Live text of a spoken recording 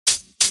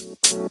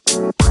Welcome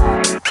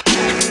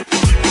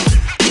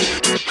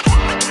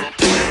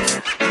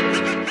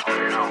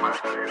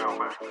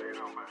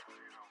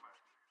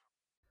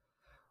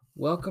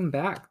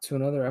back to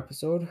another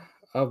episode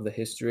of the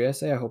History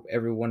Essay. I hope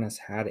everyone has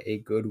had a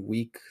good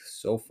week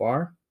so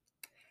far.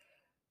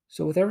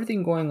 So, with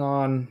everything going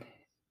on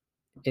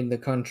in the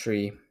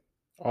country,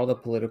 all the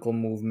political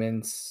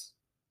movements,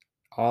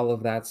 all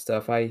of that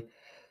stuff, I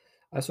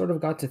sort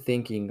of got to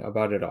thinking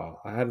about it all.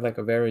 I had like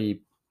a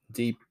very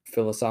deep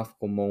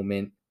philosophical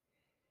moment,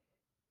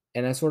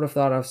 and I sort of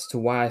thought as to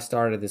why I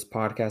started this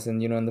podcast.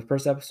 And in the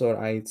first episode,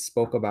 I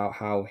spoke about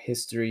how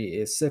history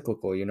is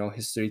cyclical.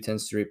 History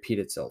tends to repeat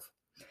itself.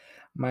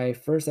 My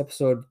first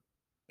episode,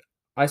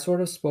 I sort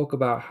of spoke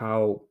about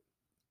how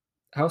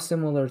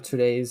similar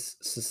today's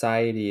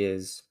society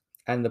is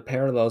and the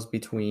parallels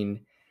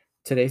between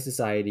today's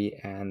society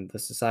and the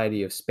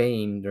society of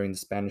Spain during the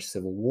Spanish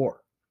Civil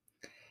War.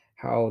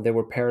 How there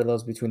were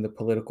parallels between the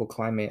political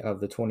climate of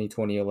the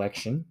 2020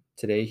 election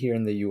today here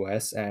in the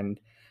US and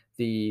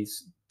the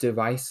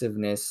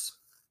divisiveness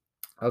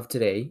of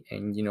today,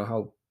 and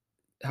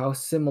how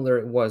similar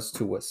it was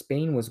to what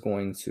Spain was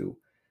going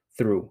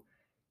through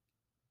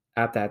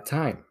at that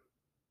time.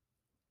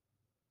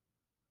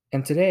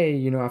 And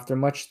today, after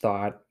much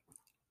thought,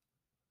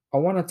 I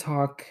want to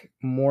talk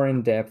more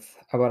in depth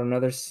about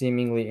another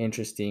seemingly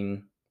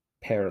interesting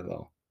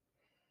parallel.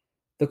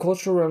 The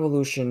Cultural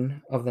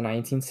Revolution of the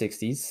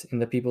 1960s in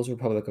the People's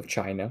Republic of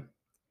China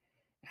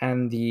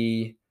and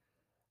the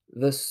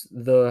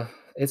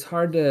it's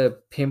hard to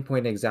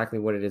pinpoint exactly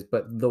what it is,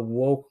 but the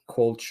woke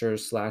culture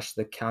slash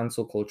the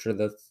cancel culture,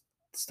 the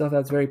stuff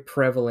that's very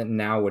prevalent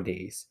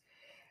nowadays.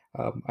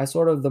 I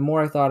sort of, the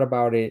more I thought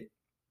about it,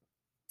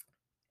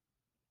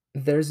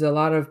 there's a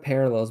lot of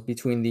parallels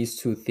between these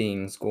two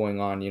things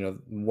going on.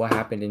 What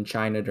happened in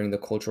China during the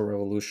Cultural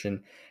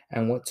Revolution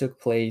and what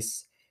took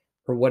place,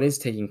 or what is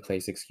taking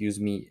place, excuse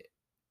me,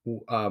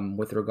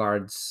 with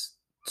regards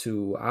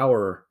to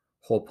our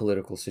whole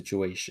political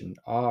situation,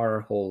 our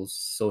whole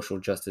social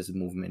justice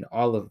movement,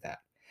 all of that.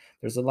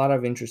 There's a lot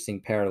of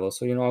interesting parallels.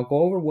 So, I'll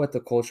go over what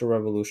the Cultural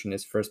Revolution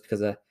is first,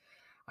 because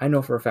I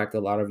know for a fact a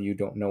lot of you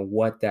don't know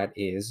what that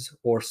is,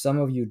 or some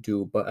of you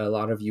do, but a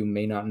lot of you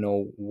may not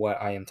know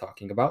what I am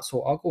talking about.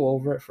 So I'll go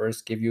over it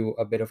first, give you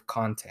a bit of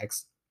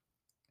context,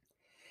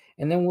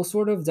 and then we'll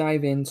sort of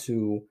dive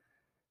into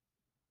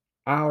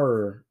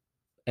our,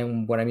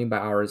 and what I mean by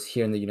ours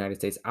here in the United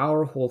States,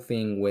 our whole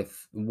thing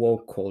with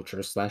woke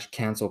culture slash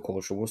cancel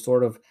culture. We'll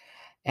sort of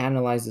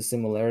analyze the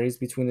similarities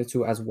between the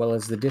two as well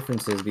as the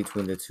differences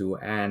between the two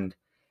and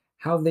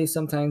how they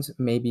sometimes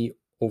maybe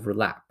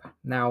overlap.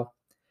 Now,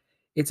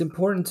 it's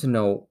important to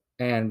note,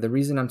 and the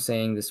reason I'm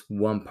saying this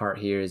one part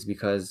here is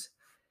because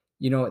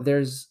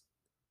there's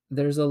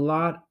a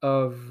lot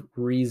of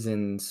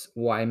reasons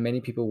why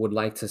many people would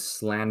like to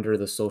slander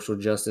the social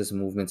justice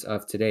movements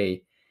of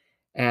today.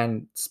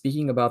 And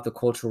speaking about the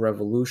Cultural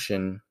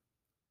Revolution,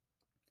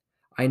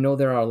 I know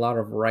there are a lot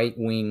of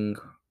right-wing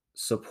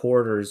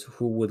supporters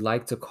who would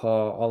like to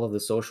call all of the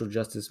social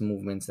justice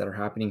movements that are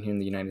happening here in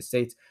the United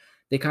States,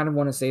 they kind of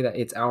want to say that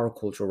it's our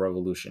cultural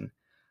revolution,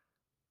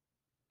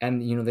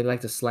 and they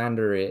like to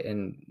slander it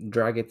and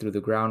drag it through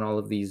the ground, all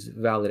of these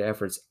valid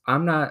efforts.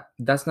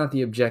 That's not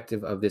the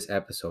objective of this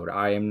episode.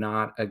 I am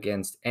not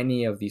against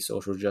any of these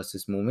social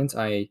justice movements.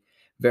 I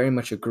very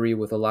much agree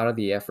with a lot of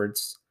the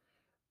efforts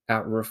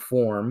at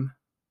reform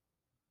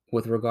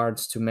with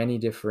regards to many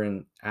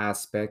different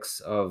aspects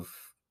of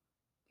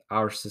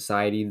our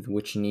society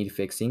which need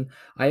fixing.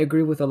 I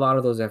agree with a lot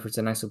of those efforts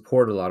and I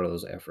support a lot of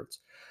those efforts.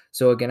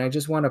 So again, I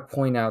just want to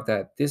point out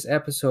that this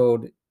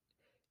episode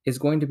is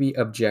going to be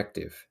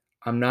objective.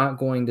 I'm not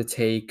going to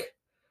take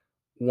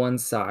one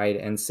side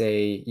and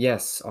say,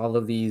 yes, all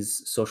of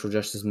these social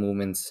justice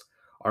movements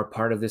are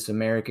part of this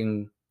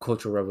American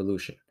cultural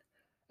revolution.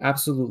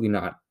 Absolutely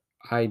not.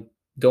 I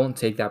don't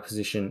take that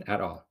position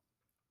at all.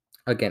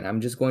 Again, I'm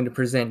just going to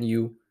present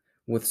you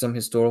with some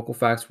historical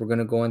facts. We're going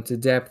to go into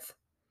depth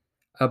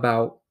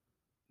about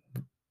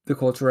the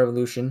Cultural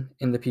Revolution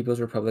in the People's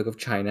Republic of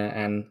China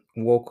and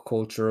woke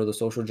culture, the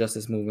social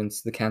justice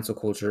movements, the cancel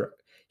culture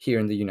here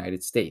in the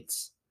United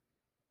States.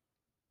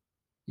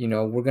 We're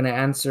going to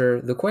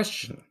answer the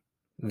question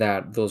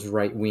that those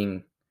right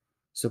wing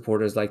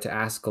supporters like to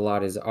ask a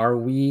lot is, are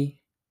we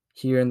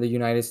here in the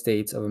United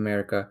States of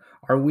America,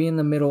 are we in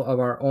the middle of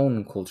our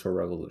own cultural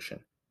revolution?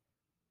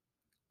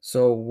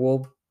 So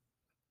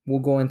we'll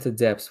go into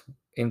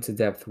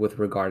depth with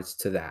regards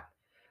to that.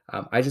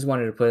 I just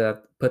wanted to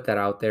put that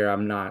out there.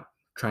 I'm not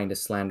trying to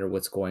slander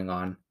what's going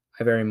on.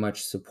 I very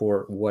much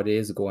support what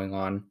is going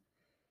on.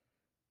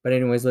 But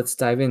anyways, let's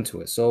dive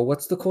into it. So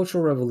what's the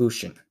Cultural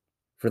Revolution?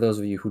 For those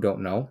of you who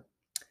don't know,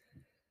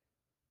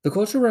 the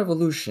Cultural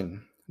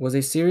Revolution was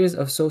a series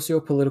of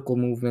socio-political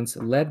movements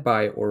led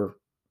by, or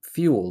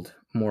fueled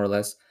more or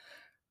less,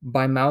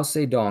 by Mao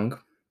Zedong,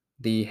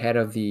 the head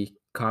of the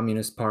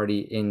Communist Party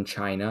in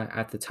China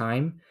at the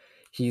time.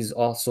 He's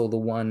also the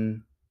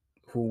one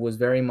who was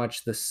very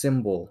much the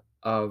symbol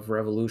of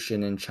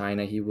revolution in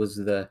China. He was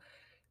the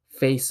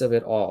face of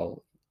it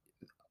all.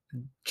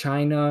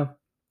 China,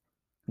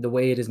 the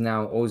way it is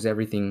now, owes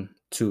everything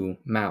to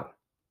Mao.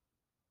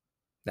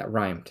 That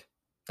rhymed.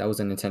 That was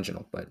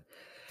unintentional, but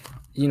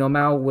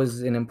Mao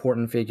was an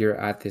important figure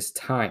at this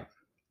time.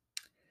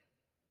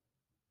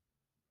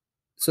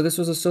 So this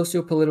was a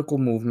socio-political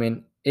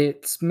movement.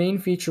 Its main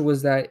feature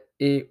was that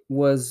it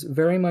was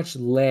very much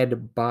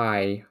led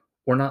by,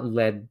 or not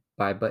led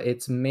by, but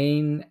its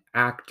main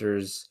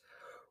actors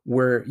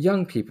were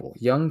young people,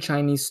 young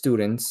Chinese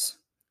students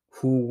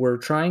who were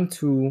trying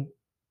to,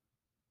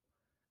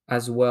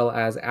 as well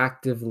as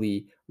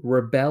actively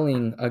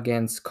rebelling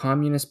against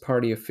Communist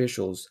Party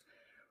officials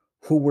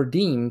who were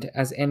deemed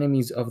as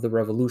enemies of the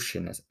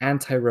revolution, as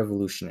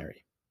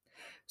anti-revolutionary.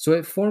 So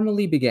it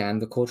formally began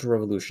the Cultural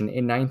Revolution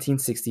in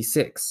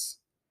 1966.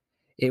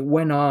 It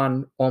went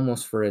on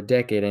almost for a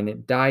decade and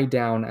it died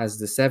down as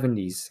the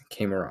 70s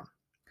came around.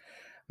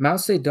 Mao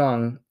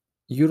Zedong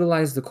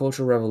utilized the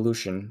Cultural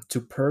Revolution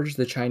to purge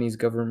the Chinese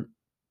government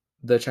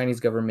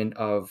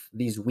of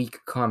these weak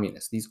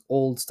communists, these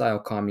old style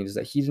communists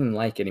that he didn't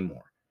like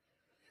anymore.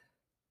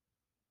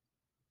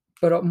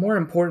 But more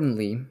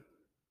importantly,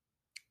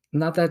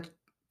 not that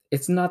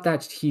it's not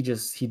that he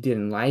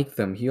didn't like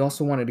them. He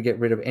also wanted to get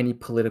rid of any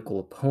political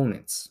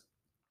opponents.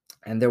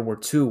 And there were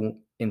two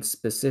in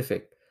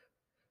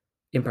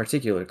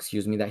particular,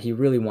 that he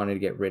really wanted to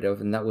get rid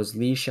of, and that was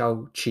Li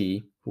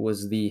Shaoqi, who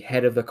was the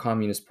head of the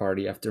Communist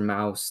Party after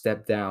Mao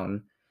stepped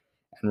down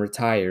and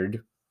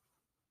retired,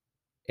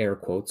 air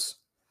quotes,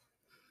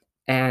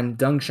 and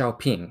Deng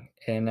Xiaoping,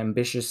 an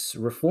ambitious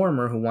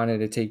reformer who wanted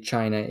to take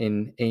China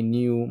in a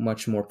new,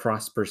 much more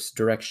prosperous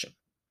direction.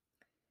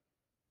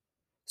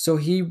 So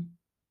he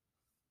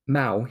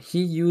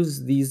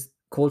used these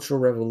cultural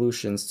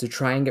revolutions to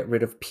try and get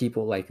rid of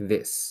people like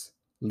this,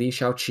 Li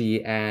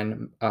Shaoqi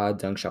and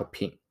Deng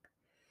Xiaoping.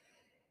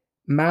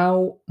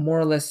 Mao more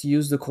or less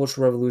used the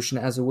Cultural Revolution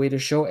as a way to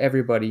show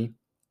everybody,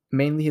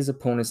 mainly his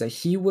opponents, that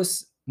he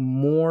was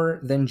more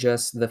than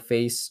just the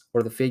face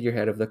or the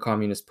figurehead of the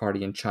Communist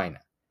Party in China.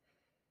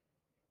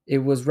 It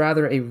was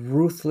rather a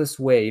ruthless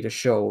way to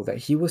show that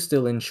he was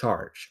still in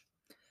charge.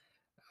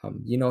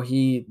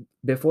 He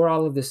before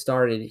all of this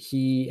started,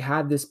 he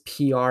had this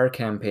PR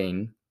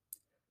campaign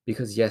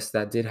because yes,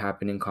 that did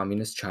happen in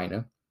communist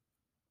China.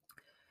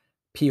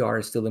 PR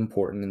is still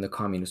important in the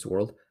communist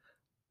world.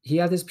 He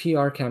had this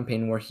PR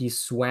campaign where he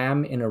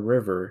swam in a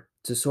river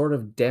to sort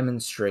of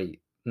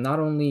demonstrate not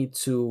only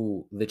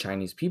to the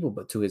Chinese people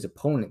but to his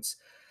opponents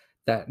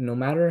that no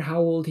matter how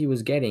old he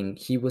was getting,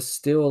 he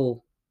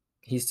still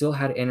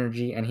had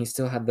energy and he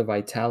still had the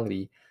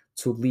vitality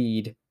to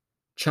lead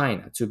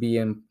China, to be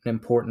an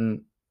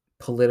important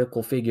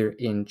political figure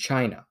in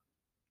China.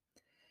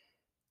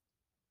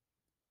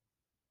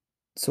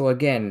 So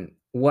again,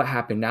 what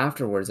happened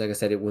afterwards, like I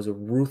said, it was a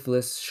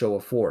ruthless show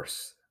of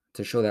force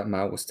to show that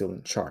Mao was still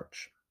in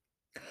charge.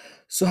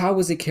 So, how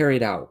was it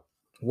carried out?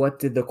 What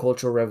did the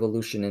Cultural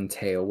Revolution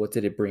entail? What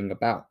did it bring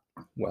about?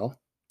 Well,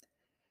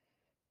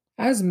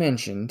 as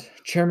mentioned,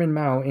 Chairman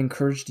Mao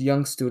encouraged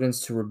young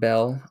students to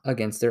rebel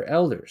against their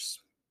elders,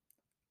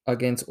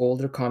 against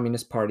older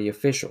Communist Party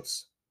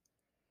officials.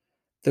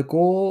 The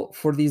goal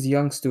for these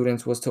young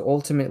students was to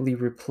ultimately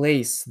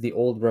replace the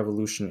old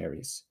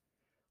revolutionaries,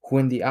 who,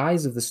 in the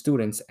eyes of the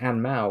students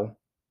and Mao,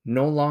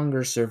 no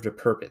longer served a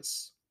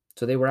purpose.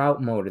 So they were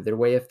outmoded. Their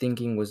way of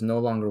thinking was no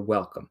longer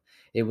welcome.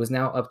 It was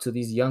now up to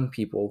these young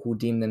people who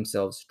deemed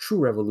themselves true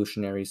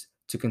revolutionaries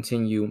to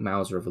continue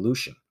Mao's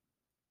revolution.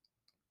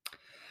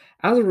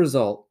 As a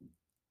result,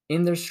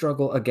 in their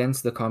struggle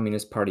against the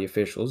Communist Party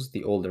officials,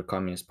 the older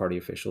Communist Party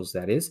officials,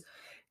 that is,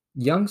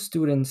 young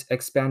students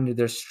expanded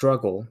their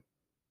struggle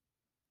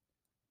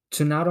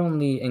to not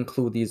only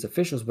include these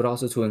officials, but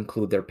also to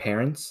include their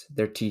parents,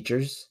 their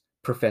teachers,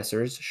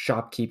 professors,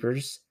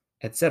 shopkeepers,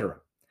 etc.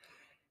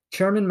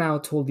 Chairman Mao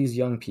told these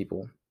young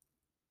people,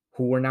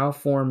 who were now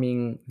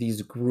forming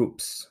these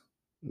groups,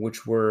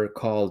 which were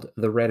called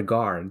the Red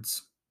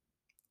Guards,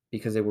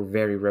 because they were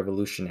very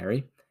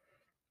revolutionary,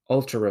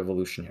 ultra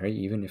revolutionary,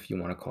 even if you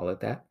want to call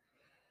it that.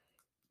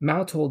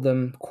 Mao told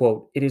them,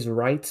 quote, "It is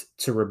right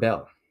to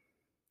rebel.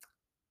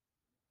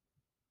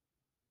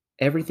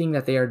 Everything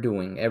that they are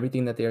doing,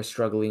 everything that they are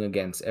struggling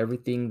against,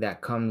 everything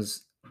that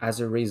comes as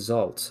a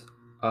result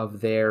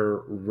of their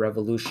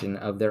revolution,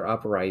 of their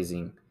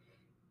uprising,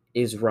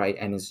 is right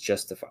and is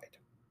justified."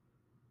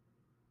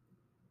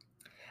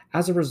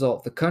 As a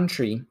result, the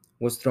country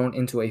was thrown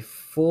into a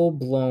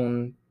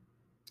full-blown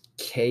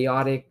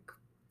chaotic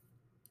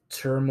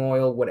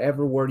turmoil,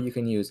 whatever word you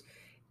can use.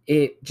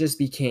 It just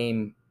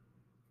became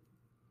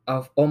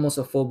almost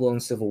a full-blown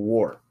civil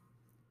war,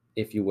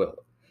 if you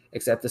will,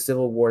 except a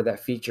civil war that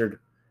featured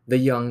the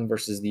young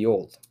versus the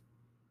old.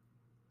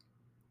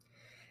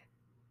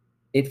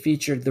 It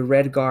featured the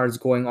Red Guards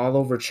going all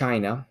over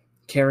China,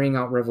 carrying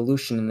out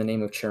revolution in the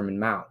name of Chairman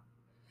Mao.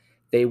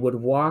 They would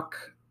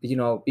walk,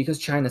 because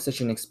China is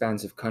such an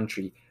expansive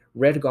country,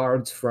 Red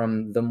Guards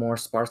from the more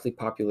sparsely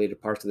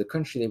populated parts of the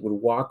country, they would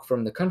walk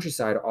from the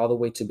countryside all the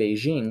way to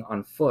Beijing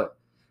on foot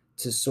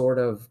to sort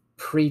of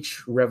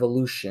preach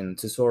revolution,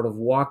 to sort of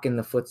walk in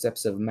the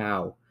footsteps of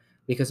Mao,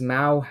 because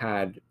Mao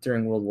had,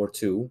 during World War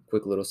II,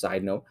 quick little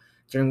side note,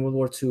 during World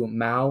War II,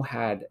 Mao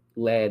had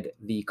led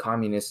the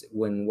communists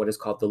when what is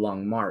called the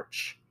Long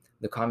March,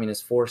 the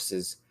communist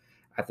forces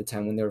at the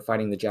time when they were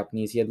fighting the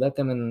Japanese. He had led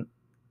them in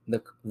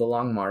the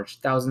Long March.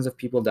 Thousands of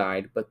people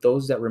died, but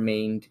those that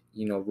remained,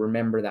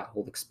 remember that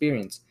whole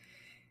experience.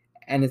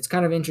 And it's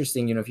kind of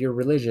interesting, if you're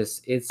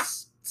religious,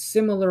 it's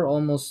similar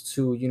almost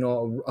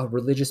to, a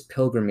religious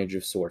pilgrimage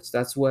of sorts.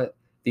 That's what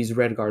these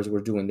Red Guards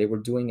were doing. They were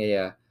doing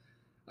a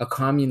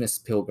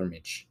communist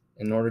pilgrimage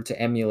in order to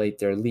emulate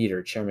their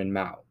leader, Chairman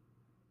Mao.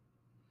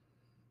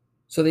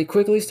 So they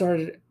quickly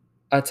started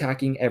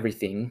attacking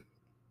everything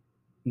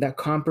that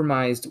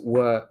compromised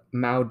what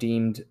Mao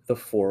deemed the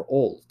Four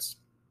Olds.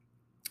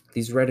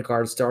 These Red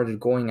Guards started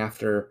going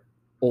after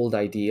old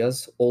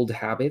ideas, old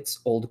habits,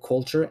 old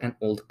culture, and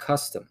old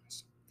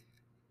customs.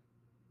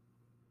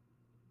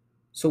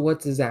 So what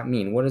does that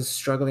mean? What does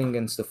struggling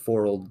against the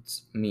Four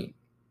Olds mean?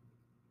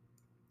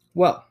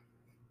 Well,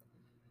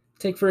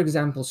 take for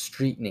example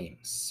street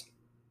names.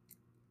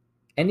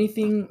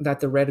 Anything that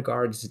the Red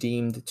Guards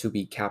deemed to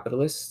be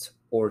capitalist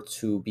or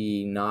to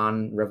be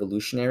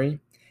non-revolutionary,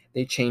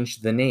 they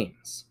changed the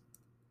names.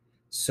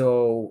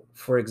 So,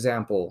 for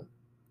example,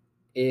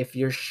 if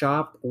your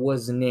shop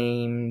was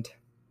named,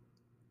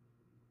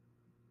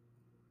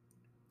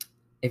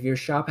 if your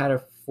shop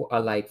had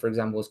like, for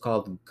example, was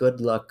called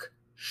Good Luck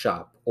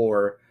Shop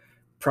or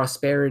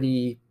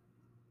Prosperity,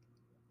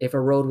 if a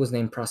road was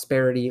named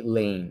Prosperity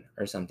Lane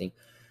or something,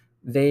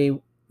 they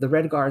the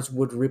Red Guards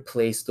would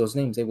replace those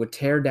names. They would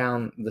tear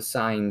down the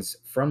signs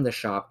from the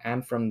shop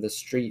and from the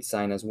street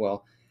sign as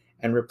well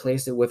and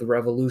replace it with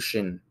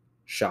Revolution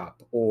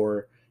Shop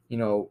or,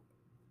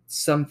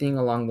 something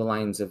along the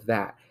lines of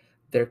that.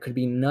 There could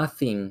be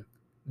nothing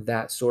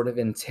that sort of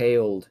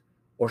entailed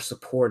or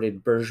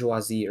supported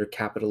bourgeoisie or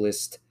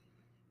capitalist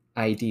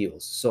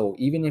ideals. So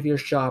even if your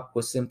shop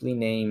was simply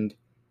named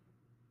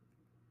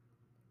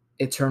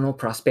Eternal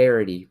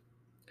Prosperity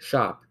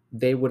Shop,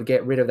 they would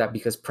get rid of that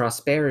because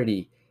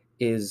prosperity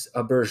is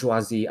a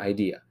bourgeoisie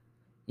idea.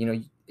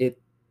 It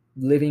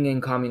living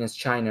in communist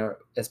China,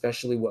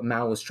 especially what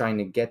Mao was trying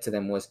to get to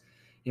them was,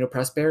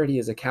 prosperity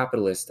is a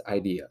capitalist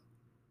idea.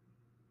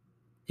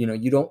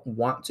 You don't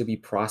want to be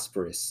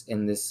prosperous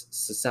in this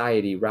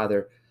society.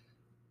 Rather,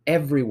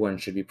 everyone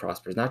should be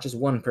prosperous, not just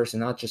one person,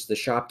 not just the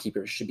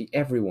shopkeeper. It should be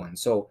everyone.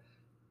 So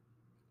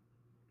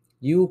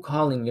you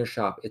calling your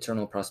shop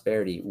Eternal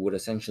Prosperity would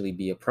essentially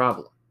be a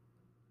problem.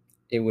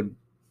 It would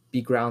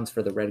be grounds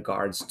for the Red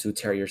Guards to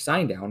tear your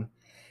sign down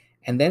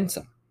and then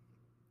some.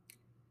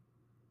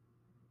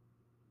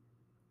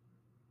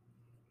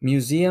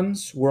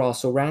 Museums were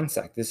also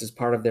ransacked. This is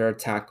part of their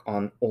attack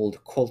on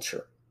old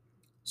culture.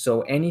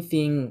 So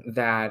anything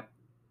that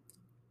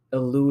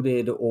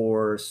eluded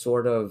or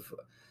sort of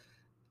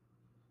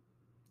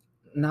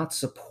not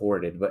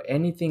supported, but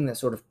anything that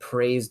sort of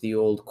praised the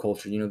old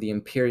culture, the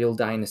imperial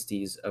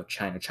dynasties of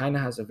China. China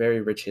has a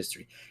very rich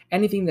history.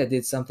 Anything that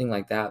did something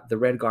like that, the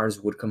Red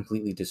Guards would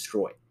completely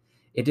destroy.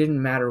 It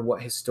didn't matter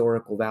what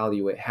historical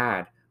value it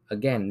had.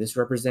 Again, this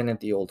represented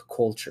the old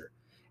culture.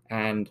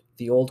 And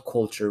the old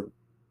culture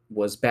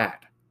was bad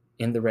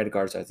in the Red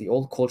Guards' eyes. The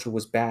old culture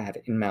was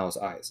bad in Mao's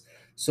eyes.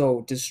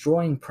 So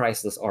destroying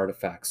priceless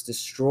artifacts,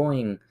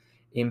 destroying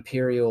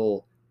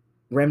imperial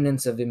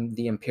remnants of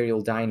the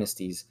imperial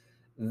dynasties,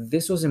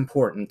 this was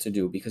important to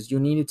do because you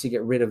needed to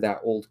get rid of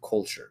that old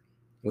culture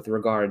with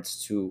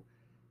regards to,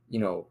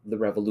 the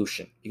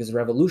revolution, because the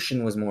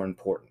revolution was more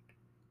important.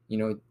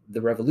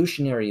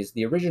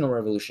 The original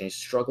revolutionaries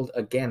struggled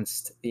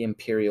against the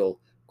imperial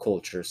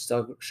culture,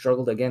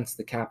 struggled against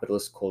the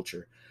capitalist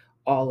culture,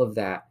 all of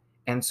that.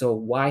 And so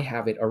why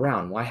have it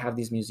around? Why have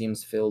these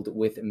museums filled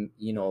with,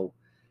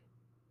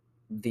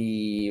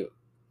 the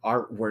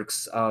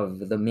artworks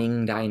of the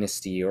Ming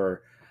dynasty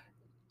or,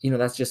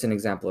 that's just an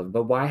example of it.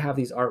 But why have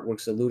these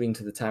artworks alluding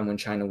to the time when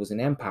China was an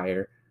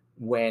empire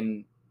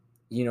when,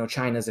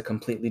 China is a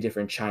completely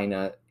different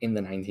China in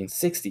the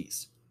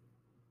 1960s?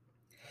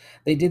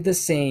 They did the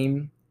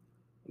same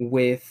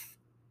with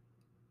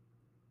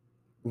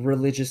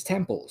religious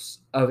temples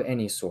of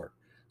any sort.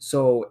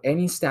 So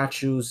any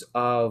statues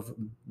of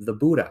the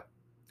Buddha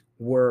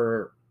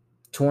were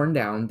torn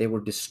down, they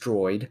were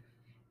destroyed.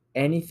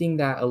 Anything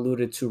that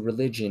alluded to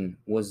religion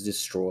was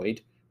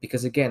destroyed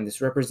because, again,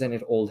 this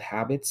represented old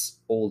habits,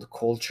 old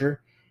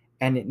culture,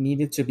 and it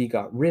needed to be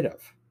got rid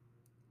of.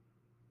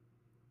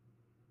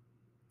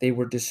 They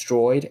were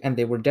destroyed and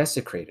they were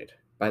desecrated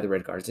by the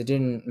Red Guards. It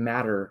didn't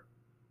matter,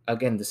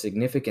 again, the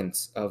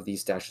significance of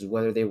these statues,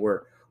 whether they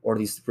were, or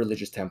these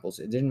religious temples.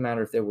 It didn't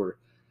matter if they were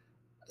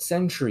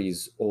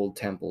centuries old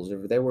temples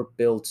or if they were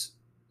built,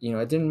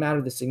 it didn't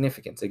matter the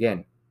significance.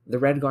 Again, the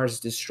Red Guards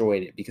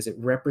destroyed it because it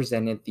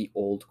represented the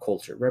old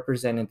culture,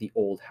 represented the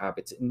old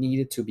habits. It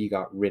needed to be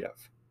got rid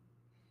of.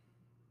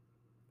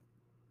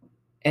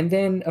 And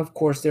then, of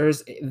course,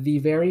 there's the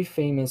very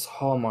famous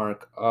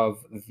hallmark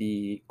of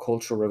the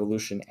Cultural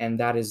Revolution, and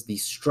that is the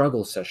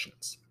struggle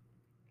sessions.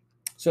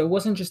 So it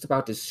wasn't just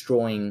about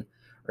destroying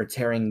or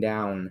tearing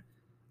down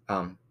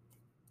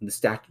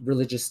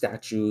religious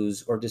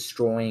statues or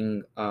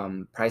destroying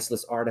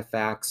priceless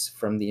artifacts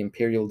from the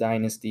imperial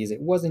dynasties.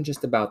 It wasn't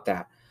just about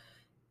that.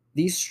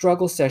 These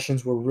struggle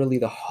sessions were really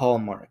the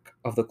hallmark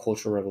of the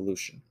Cultural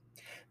Revolution.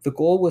 The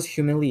goal was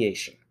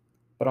humiliation,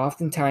 but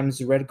oftentimes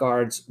the Red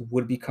Guards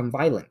would become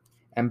violent,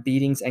 and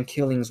beatings and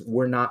killings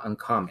were not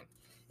uncommon.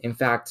 In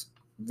fact,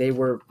 they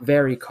were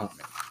very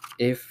common.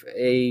 If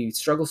a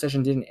struggle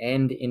session didn't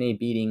end in a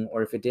beating,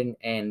 or if it didn't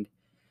end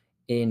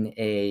in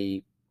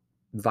a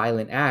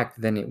violent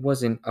act, then it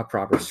wasn't a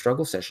proper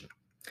struggle session.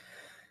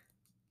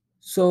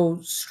 So,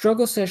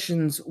 struggle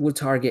sessions would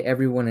target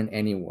everyone and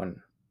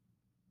anyone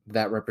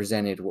that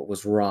represented what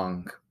was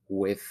wrong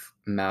with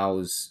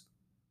Mao's,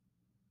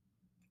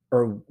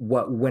 or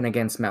what went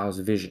against Mao's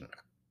vision.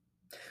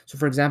 So,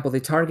 for example, they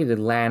targeted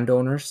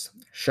landowners,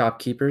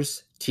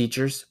 shopkeepers,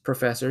 teachers,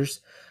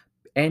 professors,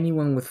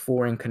 anyone with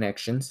foreign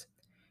connections,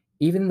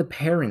 even the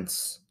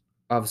parents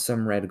of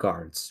some Red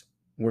Guards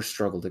were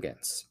struggled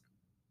against.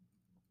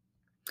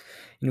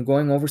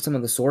 Going over some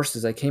of the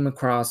sources, I came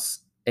across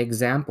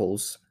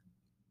examples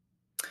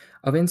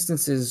of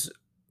instances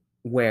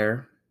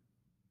where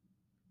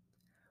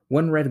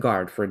one Red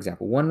Guard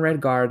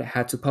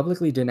had to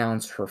publicly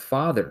denounce her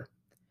father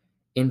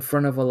in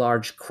front of a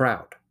large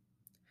crowd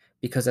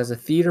because, as a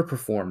theater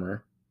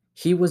performer,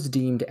 he was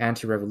deemed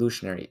anti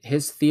revolutionary.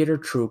 His theater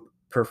troupe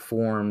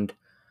performed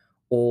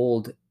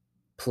old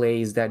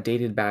plays that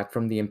dated back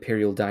from the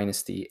Imperial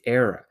Dynasty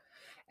era.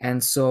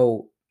 And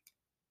so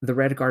the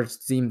Red Guards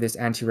deemed this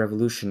anti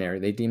revolutionary.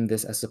 They deemed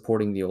this as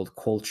supporting the old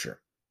culture.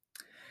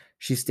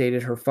 She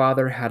stated her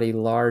father had a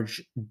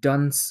large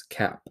dunce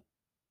cap,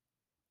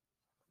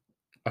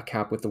 a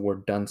cap with the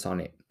word dunce on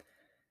it,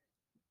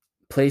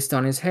 placed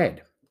on his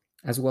head,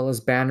 as well as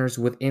banners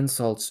with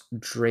insults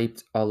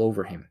draped all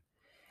over him.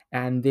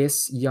 And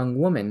this young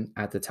woman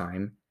at the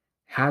time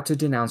had to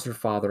denounce her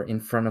father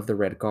in front of the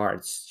Red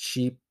Guards.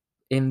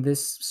 In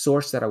this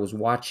source that I was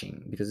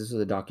watching, because this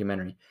was a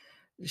documentary,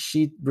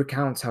 she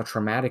recounts how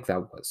traumatic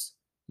that was,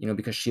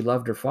 because she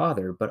loved her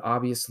father, but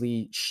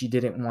obviously she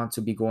didn't want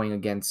to be going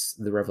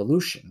against the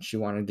revolution. She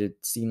wanted to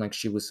seem like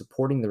she was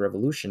supporting the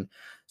revolution,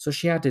 so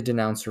she had to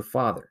denounce her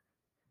father.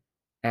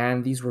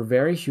 And these were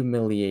very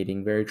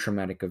humiliating, very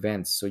traumatic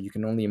events, so you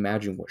can only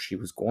imagine what she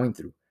was going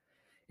through.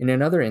 In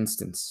another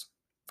instance,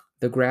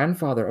 the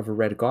grandfather of a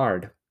Red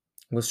Guard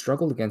was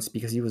struggled against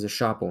because he was a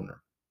shop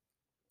owner.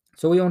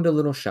 So he owned a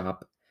little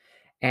shop,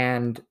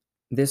 and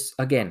this,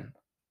 again,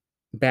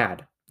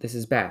 bad. This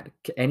is bad.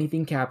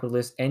 Anything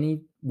capitalist,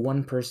 any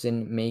one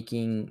person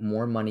making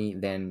more money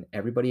than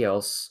everybody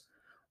else,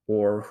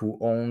 or who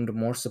owned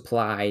more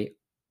supplies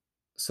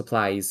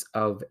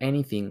of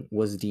anything,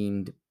 was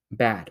deemed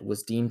bad,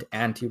 was deemed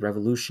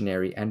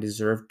anti-revolutionary, and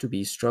deserved to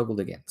be struggled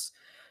against.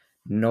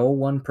 No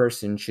one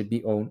person should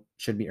be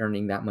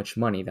earning that much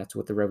money. That's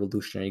what the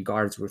Revolutionary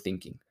Guards were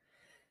thinking.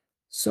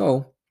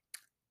 So,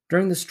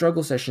 during the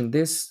struggle session,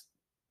 this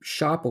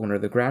shop owner,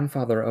 the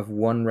grandfather of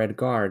one Red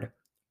Guard,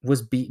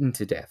 was beaten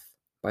to death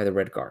by the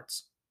Red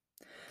Guards.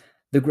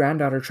 The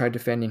granddaughter tried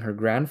defending her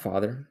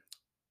grandfather,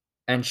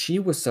 and she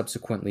was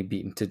subsequently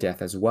beaten to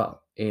death as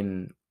well.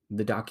 In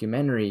the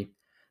documentary,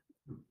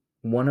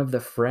 one of the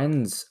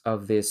friends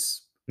of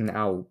this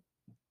now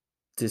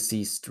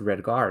deceased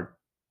Red Guard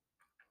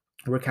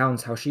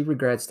recounts how she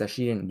regrets that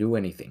she didn't do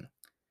anything.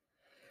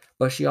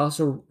 But she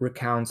also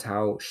recounts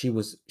how she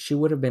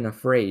would have been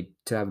afraid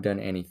to have done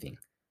anything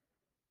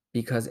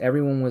because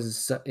everyone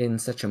was in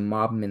such a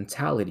mob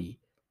mentality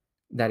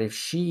that if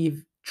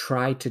she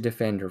tried to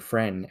defend her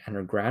friend and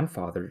her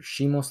grandfather,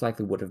 she most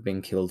likely would have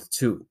been killed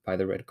too by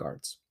the Red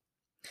Guards.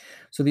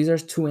 So these are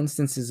two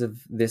instances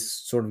of this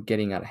sort of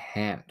getting out of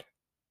hand.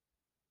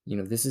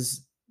 This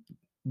is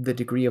the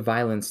degree of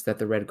violence that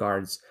the Red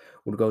Guards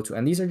would go to.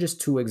 And these are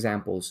just two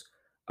examples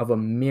of a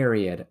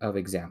myriad of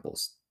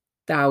examples.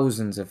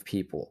 Thousands of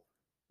people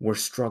were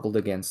struggled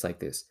against like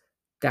this.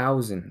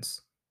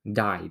 Thousands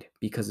died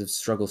because of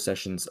struggle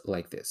sessions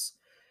like this.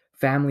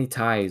 Family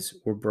ties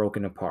were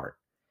broken apart.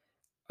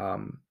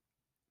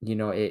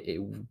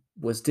 It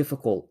was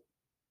difficult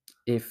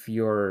if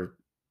your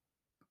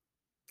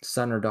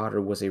son or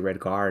daughter was a Red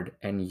Guard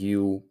and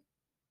you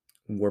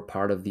were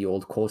part of the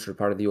old culture,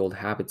 part of the old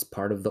habits,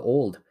 part of the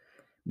old,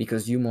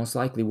 because you most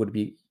likely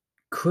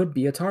could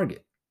be a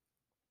target.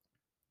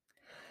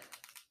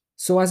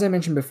 So as I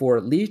mentioned before,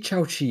 Li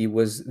Chaoqi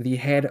was the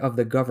head of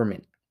the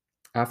government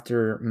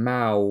after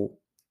Mao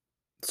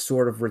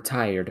sort of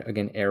retired,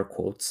 again air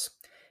quotes,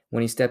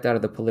 when he stepped out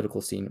of the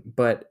political scene.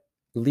 But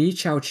Li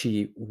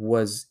Chaoqi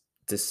was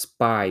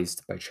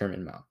despised by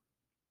Chairman Mao.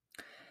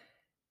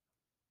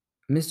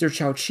 Mr.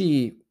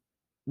 Chaoqi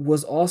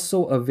was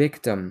also a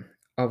victim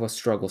of a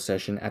struggle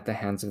session at the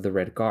hands of the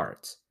Red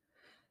Guards.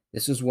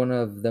 This was one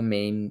of the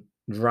main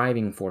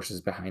driving forces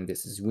behind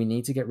this, is we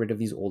need to get rid of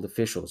these old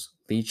officials.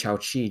 Li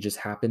Chaoqi just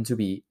happened to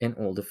be an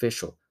old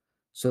official.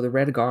 So the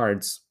Red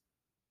Guards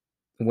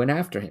went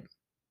after him.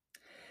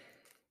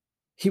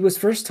 He was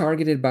first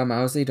targeted by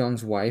Mao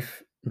Zedong's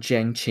wife,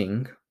 Jiang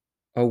Qing,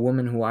 a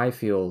woman who I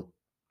feel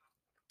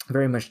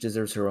very much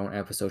deserves her own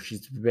episode.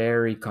 She's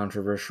very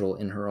controversial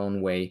in her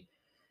own way.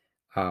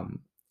 Um,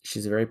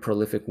 she's a very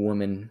prolific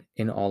woman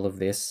in all of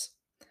this.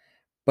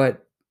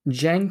 But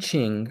Jiang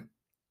Qing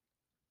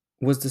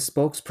was the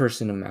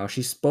spokesperson of Mao.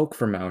 She spoke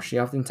for Mao. She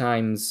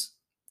oftentimes,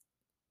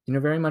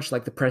 very much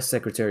like the press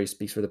secretary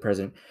speaks for the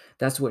president.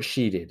 That's what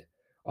she did,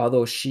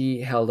 although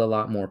she held a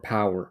lot more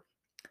power.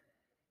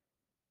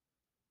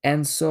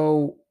 And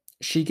so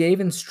she gave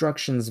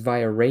instructions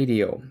via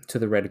radio to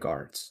the Red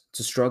Guards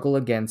to struggle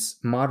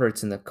against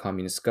moderates in the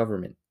communist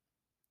government.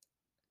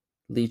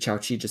 Li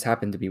Chaoqi just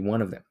happened to be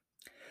one of them.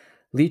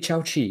 Li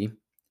Chaoqi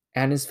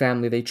and his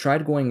family, they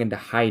tried going into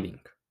hiding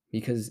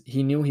because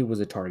he knew he was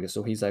a target.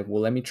 So he's like,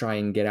 well, let me try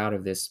and get out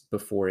of this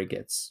before it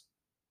gets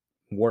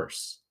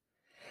worse.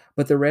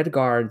 But the Red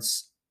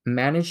Guards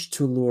managed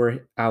to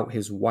lure out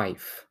his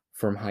wife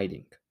from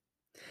hiding.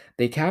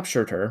 They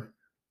captured her,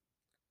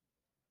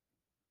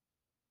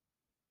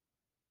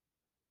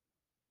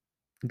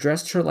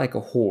 dressed her like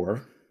a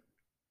whore,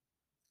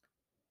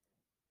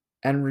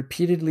 and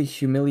repeatedly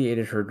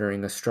humiliated her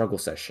during a struggle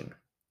session.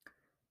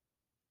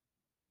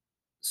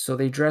 So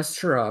they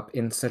dressed her up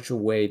in such a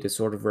way to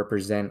sort of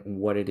represent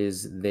what it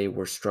is they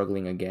were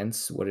struggling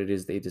against, what it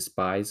is they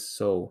despise.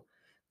 So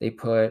they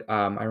put,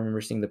 I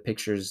remember seeing the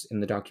pictures in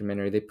the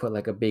documentary, they put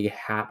like a big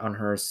hat on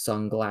her,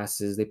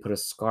 sunglasses, they put a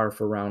scarf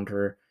around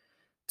her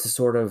to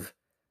sort of,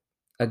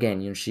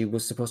 again, she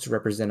was supposed to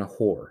represent a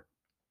whore,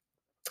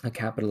 a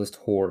capitalist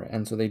whore.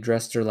 And so they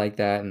dressed her like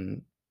that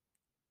and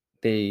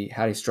they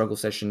had a struggle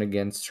session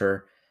against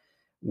her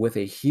with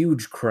a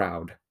huge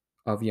crowd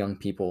of young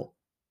people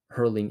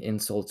hurling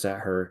insults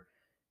at her,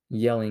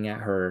 yelling at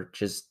her.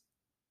 Just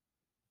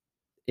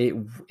it,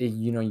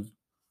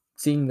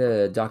 seeing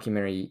the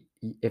documentary,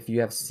 if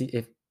you have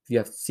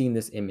seen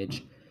this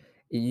image,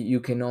 you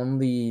can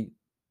only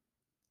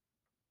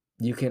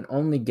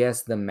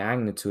guess the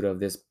magnitude of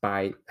this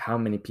by how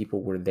many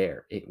people were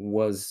there.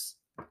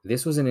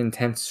 This was an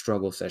intense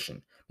struggle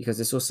session because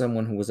this was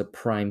someone who was a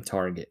prime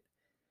target.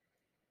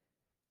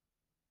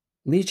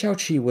 Li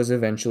Chaoqi was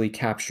eventually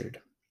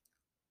captured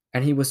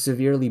and he was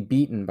severely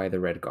beaten by the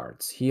Red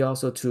Guards. He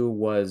also too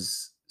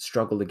was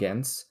struggled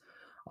against,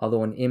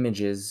 although in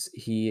images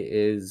he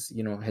is,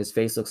 his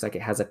face looks like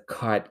it has a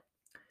cut.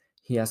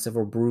 He has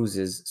several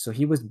bruises, so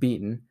he was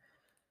beaten.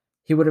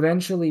 He would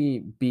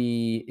eventually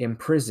be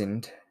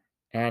imprisoned,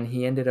 and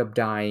he ended up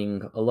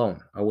dying alone,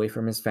 away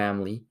from his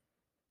family.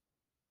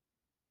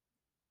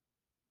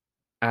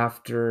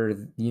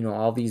 After,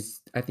 all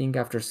these, I think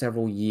after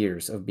several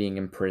years of being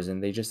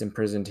imprisoned, they just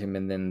imprisoned him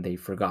and then they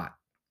forgot.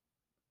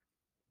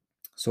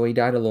 So he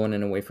died alone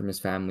and away from his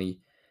family.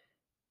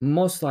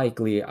 Most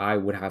likely, I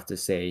would have to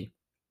say,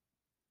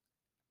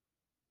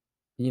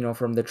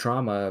 from the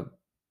trauma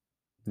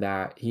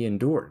that he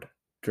endured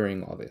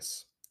during all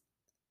this.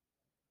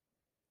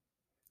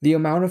 The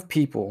amount of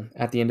people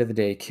at the end of the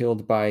day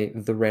killed by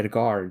the Red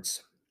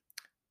Guards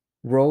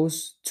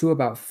rose to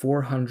about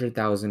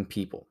 400,000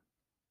 people.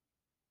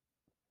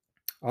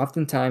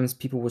 Oftentimes,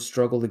 people were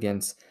struggled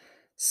against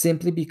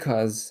simply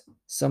because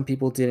some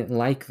people didn't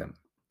like them.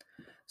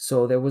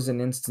 So there was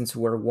an instance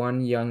where one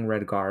young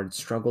Red Guard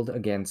struggled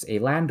against a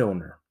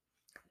landowner.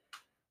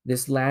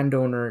 This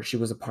landowner, she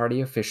was a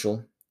party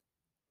official.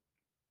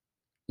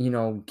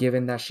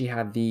 Given that she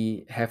had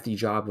the hefty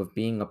job of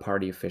being a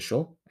party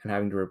official and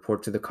having to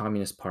report to the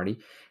Communist Party,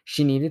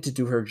 she needed to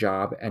do her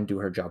job and do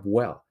her job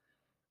well,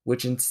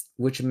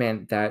 which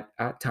meant that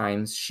at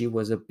times she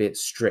was a bit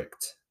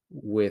strict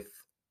with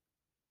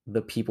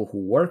the people who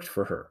worked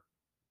for her.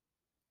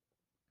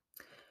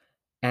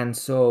 And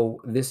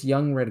so this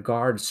young Red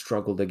Guard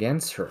struggled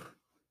against her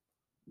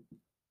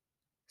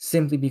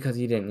simply because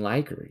he didn't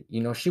like her.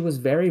 She was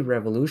very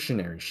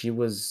revolutionary. She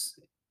was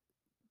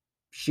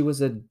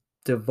a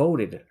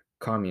devoted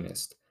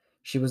communist.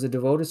 She was a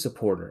devoted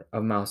supporter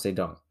of Mao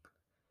Zedong.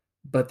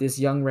 But this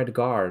young Red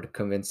Guard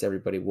convinced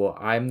everybody, well,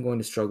 I'm going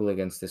to struggle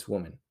against this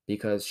woman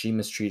because she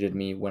mistreated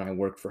me when I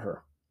worked for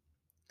her.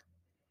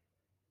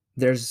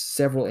 There's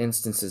several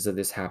instances of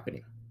this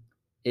happening.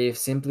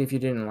 If you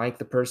didn't like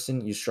the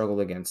person, you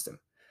struggled against them.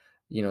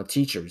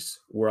 Teachers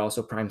were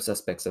also prime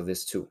suspects of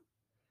this too.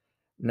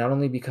 Not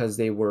only because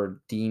they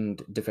were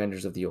deemed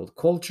defenders of the old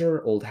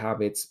culture, old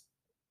habits.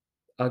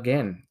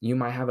 Again, you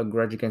might have a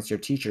grudge against your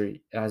teacher.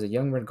 As a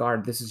young Red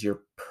Guard, this is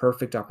your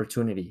perfect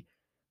opportunity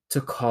to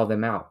call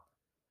them out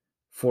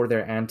for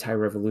their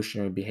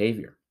anti-revolutionary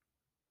behavior.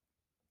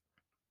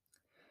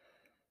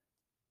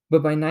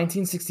 But by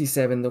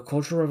 1967, the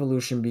Cultural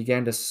Revolution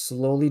began to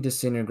slowly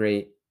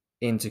disintegrate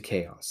into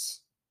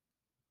chaos.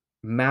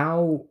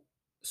 Mao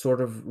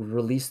sort of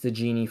released the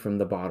genie from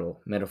the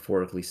bottle,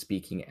 metaphorically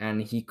speaking,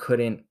 and he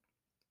couldn't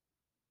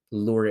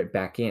lure it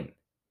back in.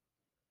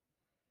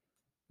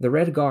 The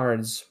Red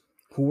Guards,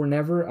 who were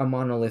never a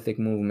monolithic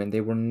movement,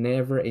 they were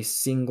never a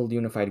single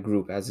unified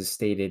group, as is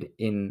stated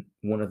in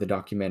one of the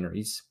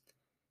documentaries.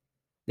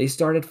 They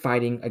started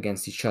fighting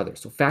against each other.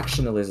 So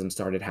factionalism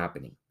started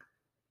happening.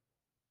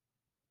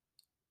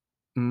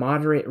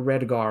 Moderate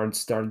Red Guards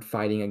started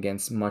fighting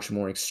against much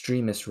more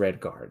extremist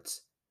Red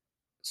Guards.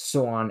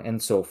 so on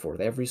and so forth.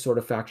 Every sort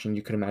of faction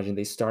you could imagine,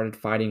 they started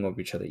fighting over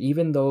each other.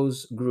 Even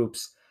those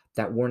groups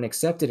that weren't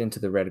accepted into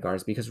the Red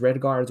Guards, because Red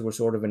Guards were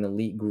sort of an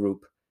elite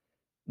group.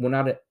 Well,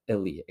 not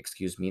elite,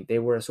 excuse me. They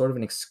were sort of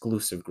an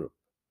exclusive group.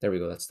 There we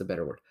go. That's the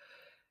better word.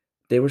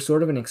 They were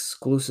sort of an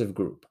exclusive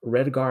group.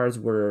 Red Guards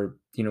were,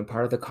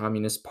 part of the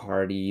Communist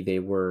Party. They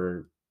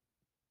were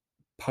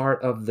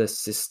part of the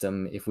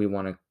system, if we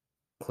want to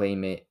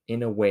claim it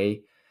in a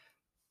way.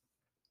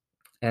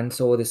 And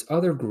so this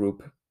other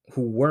group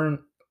who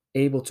weren't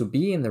able to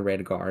be in the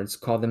Red Guards,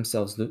 called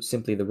themselves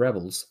simply the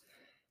rebels.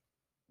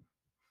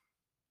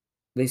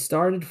 They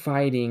started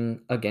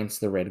fighting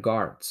against the Red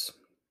Guards.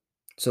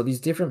 So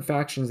these different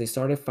factions, they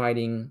started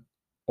fighting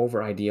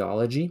over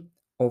ideology,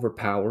 over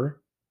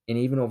power, and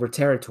even over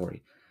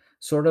territory.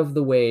 Sort of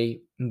the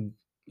way,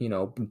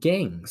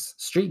 gangs,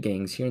 street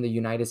gangs here in the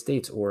United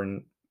States or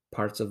in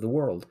parts of the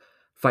world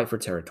fight for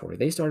territory.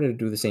 They started to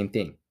do the same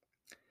thing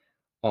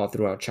all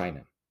throughout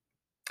China.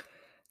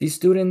 These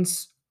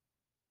students,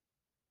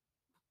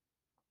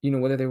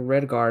 whether they were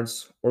Red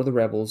Guards or the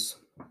rebels,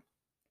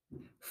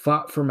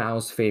 fought for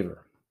Mao's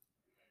favor.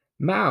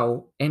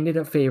 Mao ended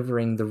up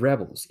favoring the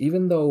rebels.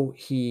 Even though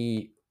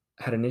he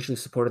had initially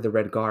supported the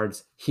Red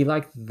Guards, he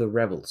liked the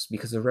rebels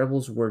because the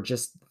rebels were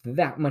just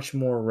that much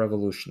more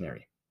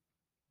revolutionary.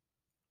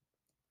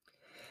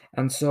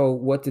 And so,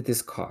 what did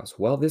this cause?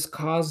 Well, this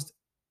caused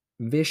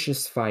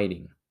vicious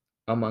fighting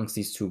amongst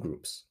these two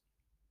groups.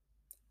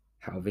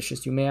 How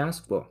vicious, you may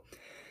ask? Well,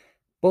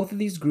 both of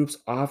these groups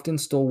often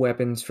stole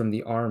weapons from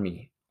the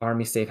army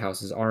safe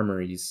houses,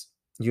 armories,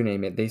 you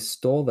name it. They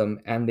stole them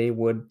and they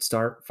would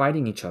start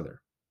fighting each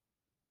other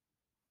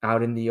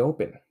out in the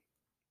open.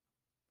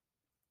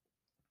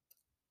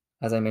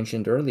 As I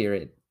mentioned earlier,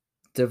 it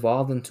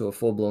devolved into a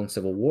full blown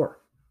civil war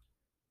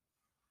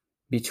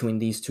between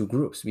these two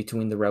groups,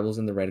 between the rebels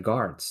and the Red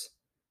Guards.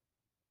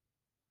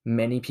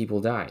 Many people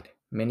died.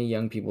 Many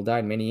young people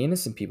died. Many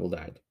innocent people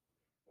died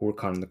who were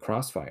caught in the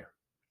crossfire.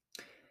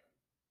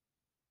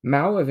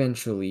 Mao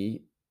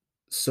eventually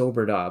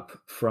sobered up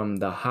from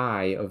the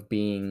high of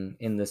being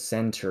in the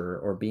center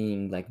or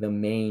being like the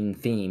main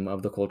theme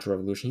of the Cultural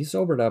Revolution. He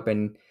sobered up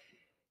and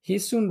he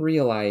soon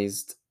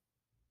realized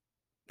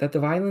that the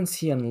violence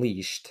he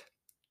unleashed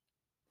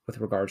with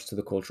regards to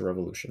the Cultural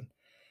Revolution,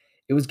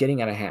 it was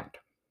getting out of hand.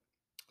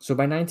 So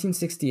by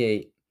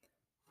 1968,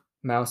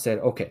 Mao said,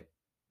 okay,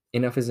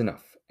 enough is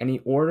enough. And he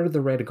ordered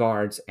the Red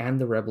Guards and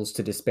the rebels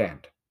to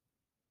disband.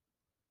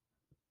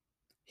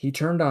 He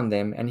turned on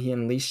them and he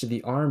unleashed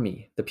the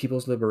army, the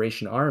People's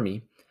Liberation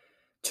Army,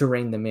 to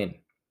rein them in.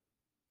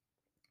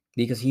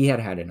 Because he had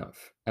had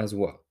enough as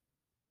well.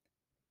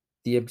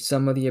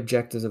 Some of the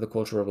objectives of the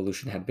Cultural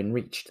Revolution had been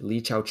reached.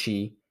 Li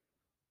Chaoqi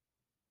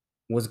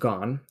was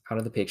gone out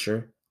of the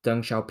picture.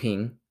 Deng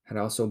Xiaoping had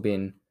also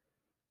been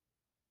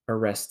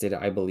arrested,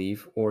 I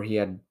believe, or he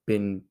had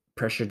been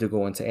pressured to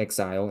go into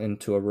exile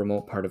into a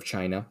remote part of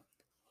China.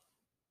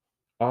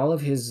 All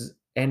of his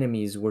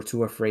enemies were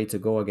too afraid to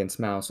go against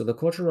Mao, so the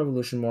Cultural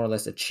Revolution more or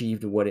less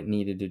achieved what it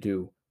needed to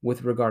do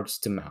with regards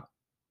to Mao.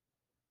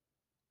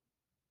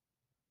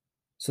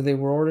 So they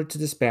were ordered to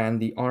disband.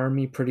 The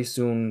army pretty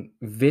soon,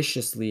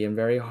 viciously and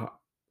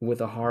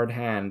with a hard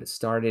hand,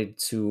 started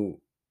to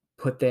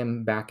put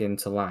them back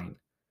into line.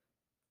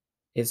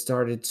 It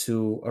started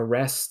to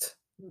arrest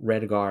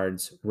Red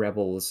Guards,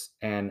 rebels,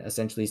 and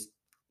essentially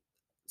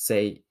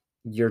say,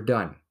 "You're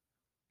done.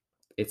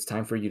 It's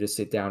time for you to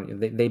sit down."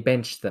 They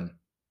benched them.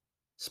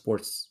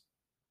 Sports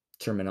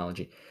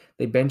terminology.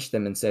 They benched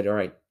them and said, "All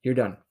right, you're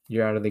done.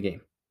 You're out of the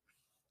game."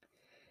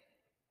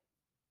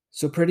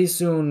 So pretty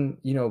soon,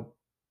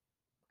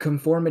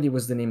 conformity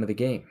was the name of the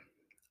game.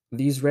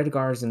 These Red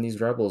Guards and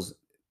these rebels,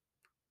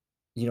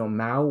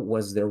 Mao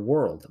was their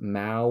world.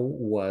 Mao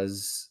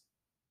was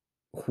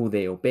who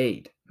they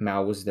obeyed.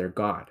 Mao was their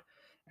god.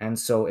 And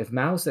so if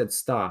Mao said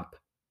stop,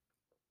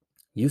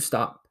 you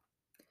stop.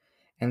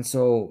 And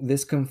so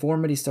this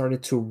conformity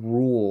started to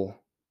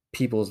rule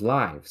people's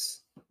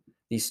lives,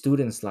 these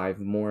students' lives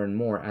more and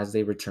more as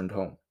they returned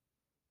home.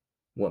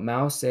 What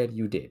Mao said,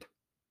 you did.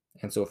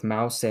 And so if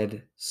Mao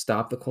said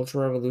stop the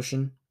Cultural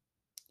Revolution,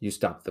 you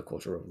stopped the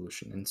Cultural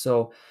Revolution. And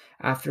so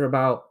after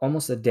about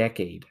almost a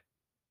decade,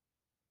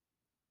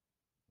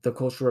 the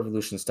Cultural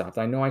Revolution stopped.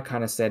 I know I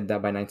kind of said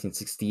that by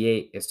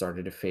 1968 it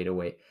started to fade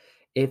away.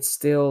 It's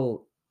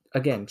still,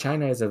 again,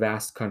 China is a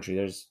vast country.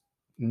 There's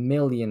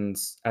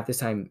millions, at this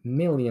time,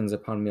 millions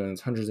upon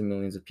millions, hundreds of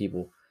millions of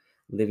people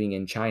living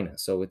in China.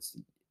 So it's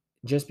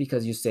just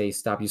because you say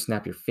stop, you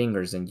snap your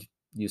fingers and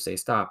you say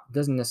stop,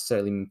 doesn't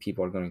necessarily mean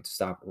people are going to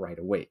stop right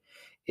away.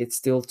 It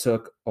still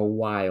took a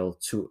while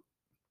to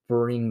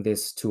bring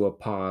this to a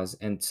pause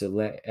and to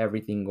let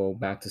everything go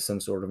back to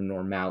some sort of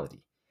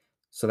normality.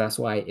 So that's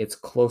why it's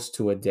close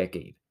to a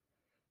decade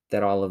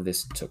that all of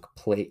this took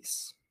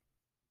place.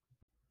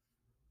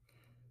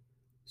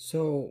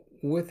 So,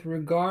 with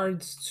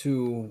regards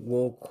to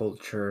woke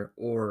culture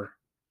or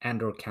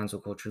cancel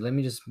culture, let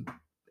me just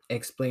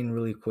explain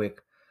really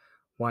quick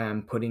why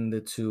I'm putting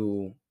the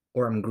two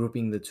or I'm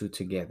grouping the two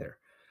together.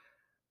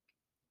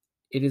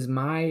 It is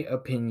my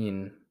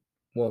opinion,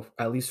 well,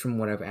 at least from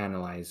what I've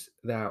analyzed,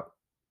 that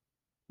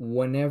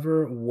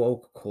whenever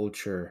woke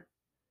culture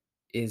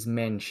is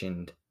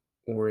mentioned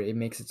or it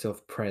makes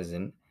itself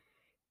present,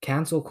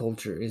 cancel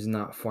culture is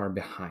not far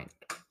behind.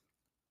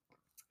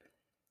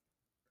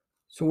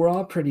 So we're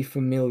all pretty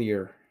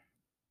familiar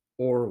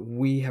or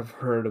we have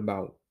heard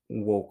about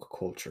woke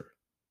culture.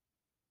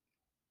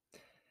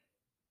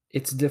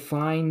 It's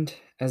defined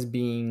as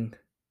being,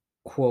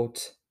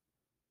 quote,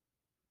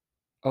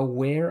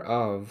 aware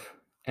of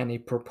and a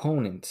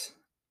proponent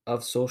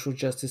of social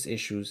justice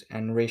issues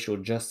and racial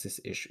justice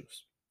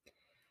issues.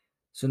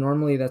 So,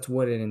 normally that's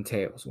what it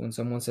entails. When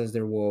someone says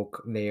they're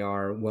woke, they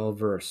are well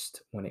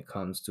versed when it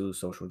comes to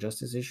social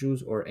justice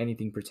issues or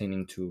anything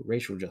pertaining to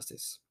racial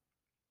justice.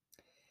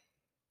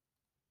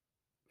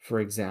 For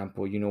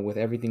example, with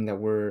everything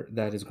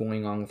that is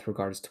going on with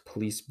regards to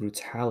police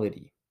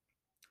brutality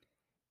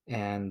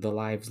and the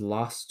lives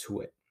lost to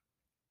it,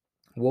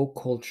 woke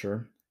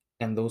culture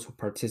and those who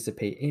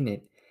participate in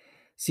it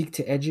seek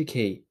to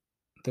educate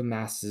the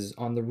masses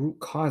on the root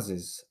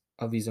causes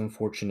of these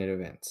unfortunate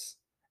events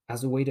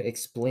as a way to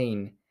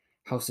explain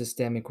how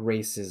systemic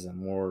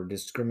racism or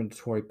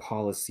discriminatory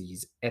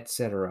policies,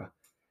 etc.,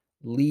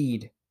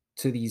 lead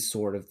to these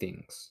sort of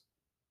things.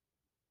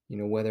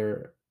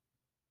 Whether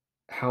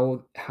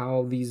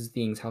how these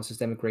things, how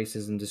systemic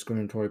racism,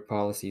 discriminatory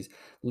policies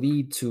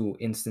lead to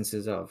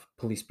instances of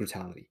police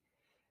brutality,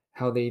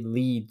 how they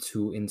lead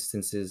to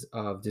instances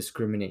of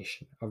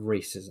discrimination, of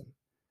racism,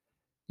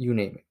 you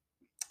name it.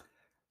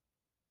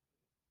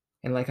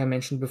 And like I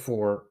mentioned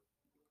before,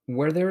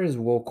 where there is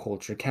woke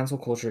culture, cancel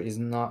culture is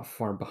not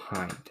far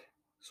behind.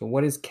 So,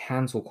 what is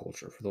cancel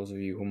culture for those of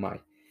you who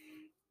might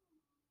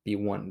be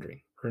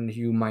wondering, or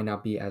you might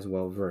not be as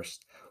well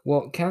versed?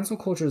 Well, cancel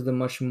culture is the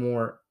much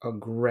more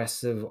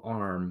aggressive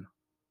arm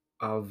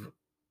of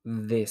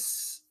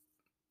this.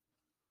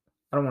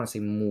 I don't want to say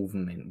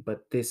movement,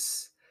 but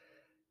this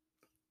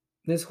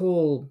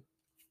whole,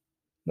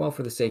 well,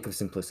 for the sake of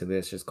simplicity,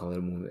 let's just call it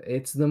a movement.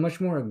 It's the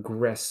much more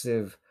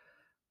aggressive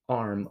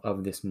arm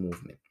of this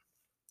movement.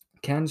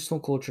 Cancel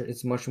culture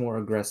is much more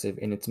aggressive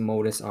in its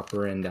modus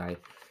operandi.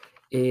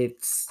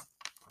 It's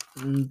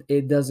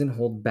it doesn't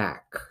hold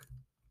back.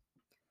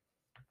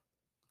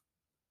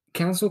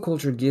 Cancel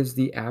culture gives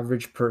the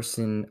average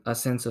person a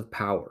sense of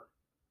power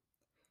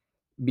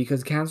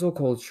because cancel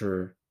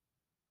culture,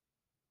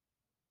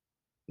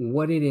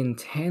 what it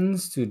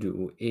intends to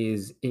do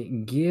is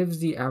it gives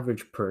the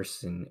average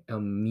person a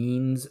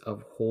means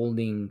of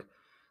holding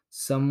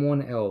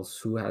someone else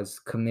who has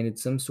committed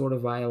some sort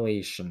of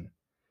violation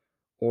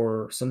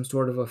or some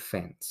sort of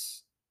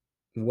offense,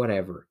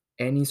 whatever,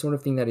 any sort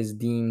of thing that is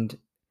deemed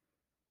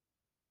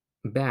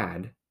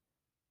bad.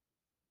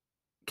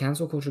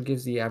 Cancel culture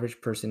gives the average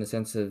person a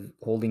sense of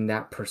holding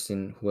that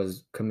person who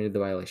has committed the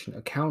violation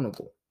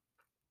accountable.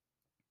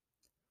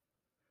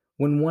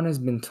 When one has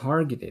been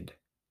targeted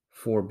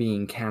for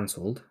being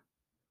canceled,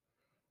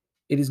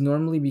 it is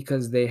normally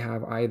because they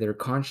have either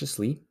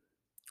consciously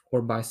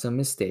or by some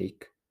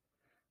mistake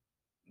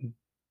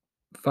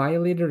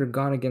violated or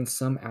gone against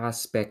some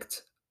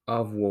aspect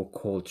of woke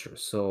culture.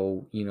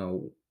 So,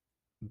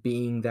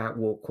 being that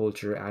woke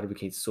culture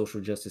advocates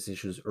social justice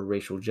issues or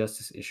racial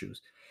justice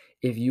issues,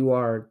 if you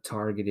are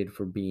targeted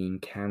for being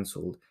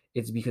canceled,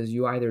 it's because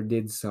you either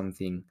did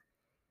something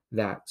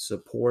that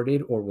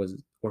supported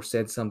or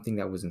said something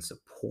that was in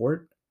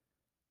support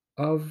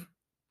of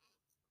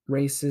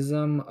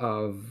racism,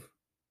 of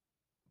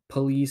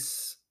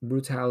police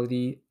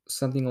brutality,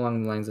 something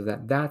along the lines of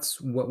that.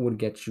 That's what would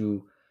get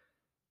you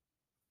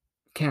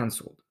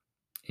canceled,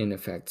 in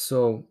effect.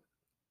 So,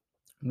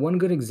 one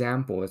good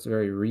example that's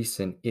very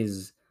recent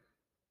is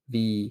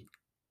the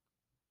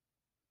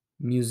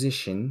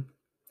musician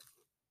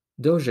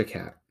Doja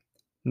Cat.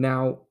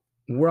 Now,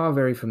 we're all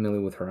very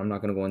familiar with her. I'm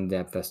not going to go in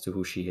depth as to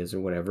who she is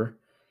or whatever.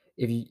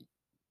 If you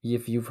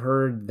if you've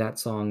heard that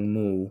song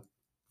Moo,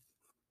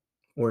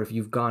 or if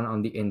you've gone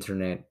on the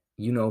internet,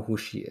 you know who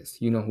she is.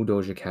 You know who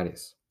Doja Cat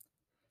is.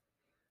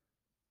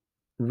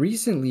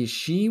 Recently,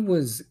 she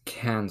was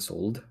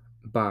canceled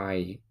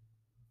by,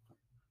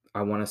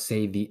 I want to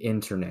say, the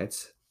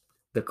internet,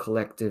 the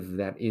collective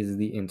that is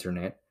the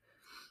internet.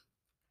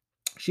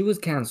 She was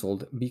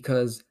canceled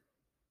because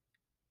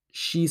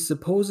she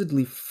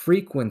supposedly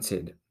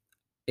frequented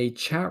a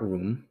chat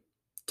room,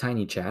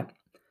 Tiny Chat,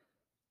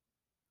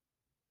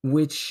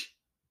 which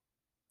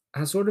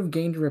has sort of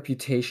gained a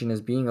reputation as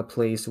being a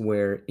place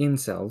where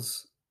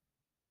incels,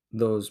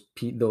 those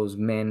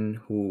men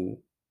who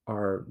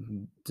are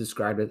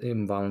described as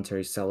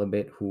involuntary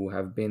celibate, who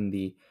have been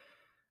the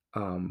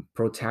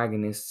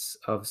protagonists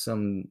of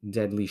some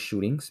deadly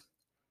shootings,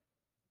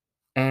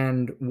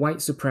 and white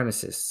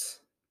supremacists.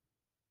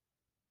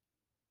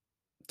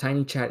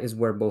 Tiny Chat is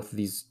where both of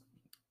these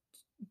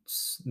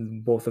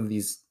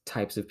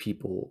types of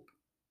people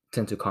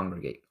tend to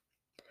congregate.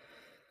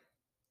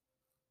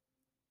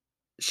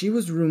 She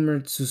was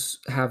rumored to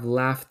have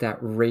laughed at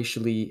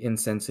racially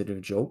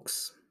insensitive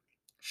jokes.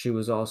 She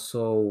was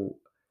also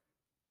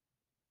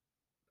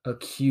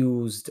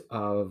accused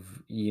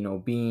of,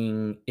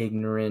 being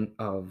ignorant,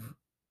 of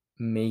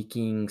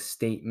making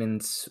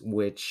statements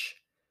which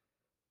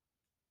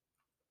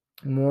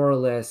more or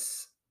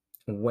less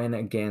went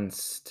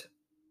against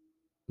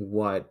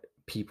what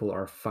people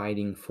are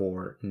fighting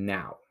for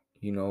now,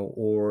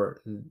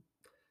 or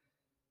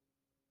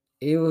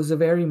it was a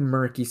very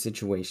murky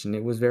situation.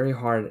 It was very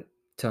hard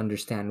to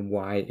understand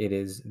why it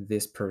is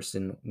this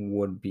person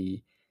would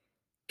be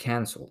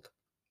canceled,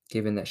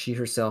 given that she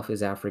herself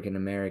is African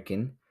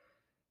American,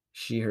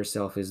 she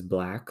herself is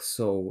black,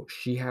 so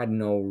she had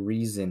no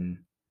reason,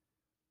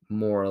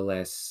 more or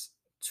less,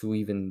 to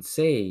even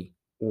say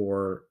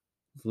or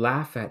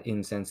laugh at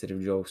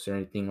insensitive jokes or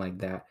anything like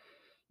that.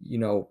 You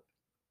know,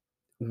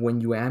 when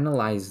you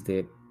analyzed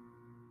it,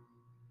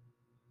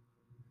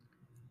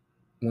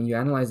 when you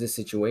analyze the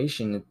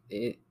situation,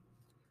 it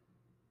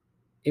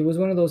was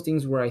one of those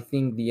things where I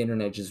think the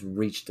internet just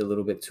reached a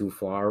little bit too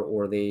far,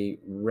 or they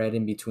read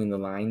in between the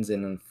lines,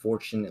 and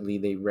unfortunately,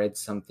 they read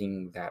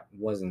something that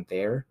wasn't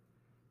there.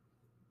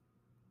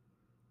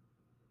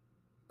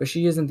 But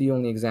she isn't the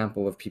only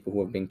example of people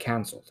who have been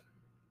canceled.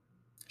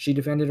 She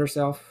defended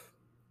herself,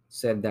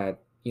 said that,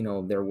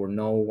 there were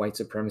no white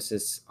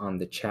supremacists on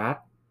the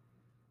chat.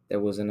 There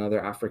was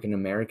another African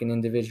American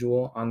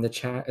individual on the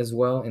chat as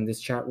well in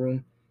this chat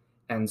room.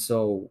 And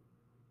so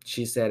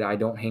she said, I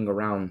don't hang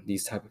around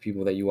these type of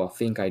people that you all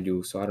think I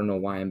do, so I don't know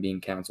why I'm being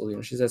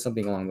canceled. She said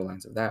something along the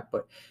lines of that,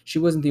 but she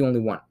wasn't the only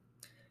one.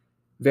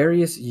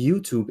 Various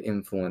YouTube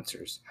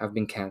influencers have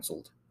been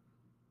canceled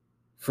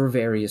for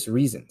various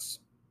reasons.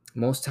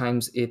 Most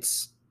times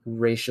it's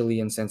racially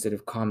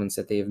insensitive comments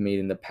that they have made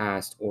in the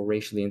past, or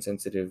racially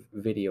insensitive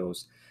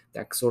videos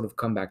that sort of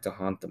come back to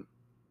haunt them.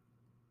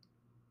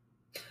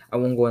 I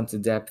won't go into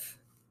depth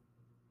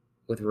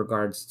with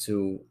regards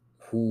to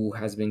who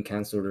has been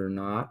canceled or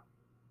not.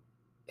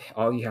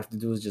 All you have to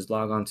do is just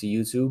log on to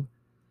YouTube,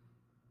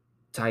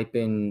 type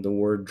in the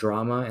word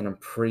drama, and I'm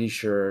pretty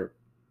sure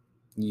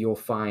you'll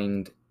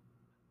find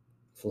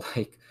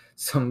like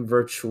some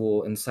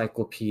virtual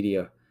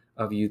encyclopedia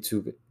of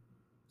YouTube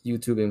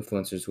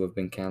influencers who have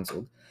been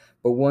canceled.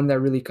 But one that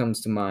really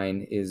comes to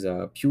mind is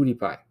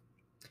PewDiePie.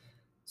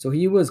 So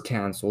he was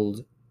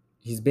canceled.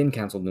 He's been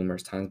canceled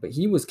numerous times, but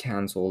he was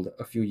canceled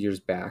a few years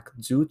back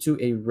due to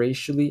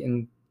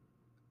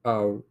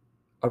uh,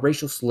 a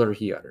racial slur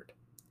he uttered.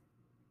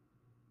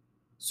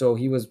 So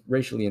he was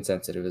racially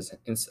insensitive,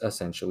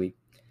 essentially.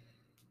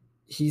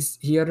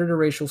 He uttered a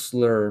racial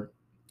slur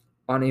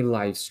on a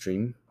live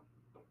stream.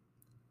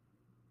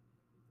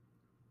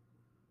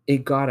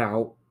 It got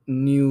out.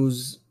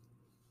 News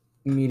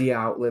media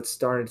outlets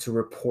started to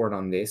report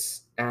on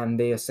this, and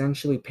they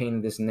essentially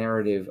painted this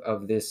narrative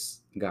of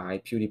this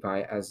guy,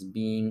 PewDiePie, as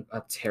being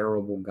a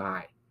terrible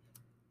guy,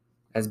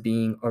 as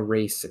being a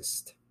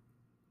racist,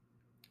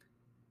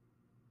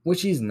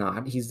 which he's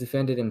not. He's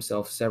defended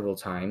himself several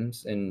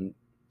times, and,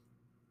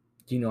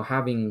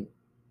 having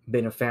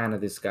been a fan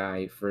of this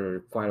guy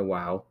for quite a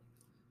while,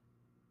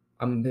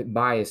 I'm a bit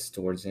biased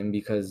towards him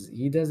because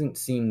he's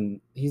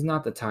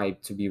not the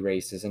type to be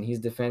racist, and he's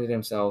defended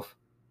himself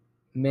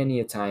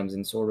many a times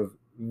and sort of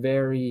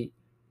very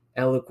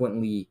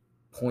eloquently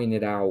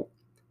pointed out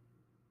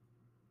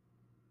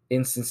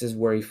instances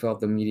where he felt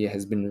the media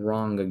has been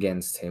wrong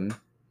against him,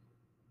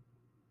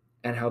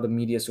 and how the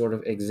media sort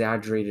of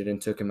exaggerated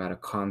and took him out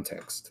of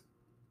context.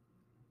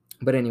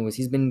 But anyways,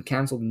 he's been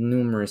canceled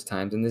numerous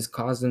times, and this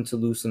caused him to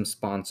lose some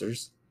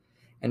sponsors,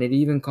 and it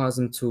even caused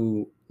him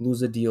to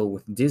lose a deal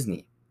with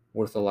Disney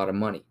worth a lot of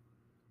money,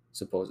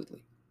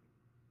 supposedly.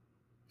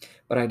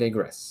 But I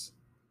digress.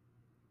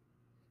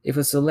 If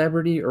a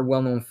celebrity or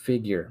well-known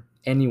figure,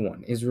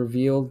 anyone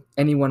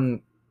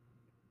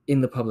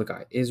in the public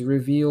eye, is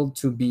revealed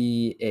to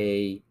be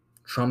a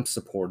Trump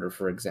supporter,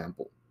 for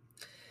example,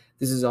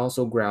 this is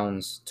also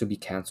grounds to be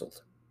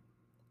canceled.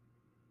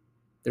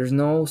 There's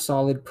no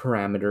solid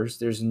parameters.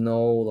 There's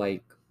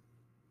no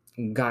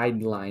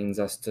guidelines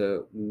as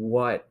to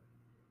what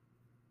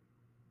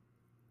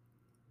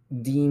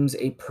deems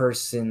a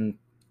person,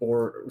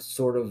 or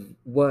sort of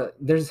what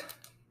there's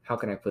how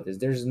can I put this?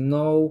 There's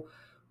no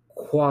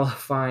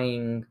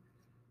qualifying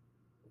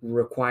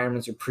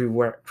requirements or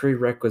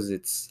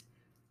prerequisites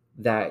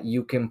that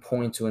you can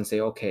point to and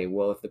say, okay,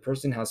 well, if the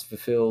person has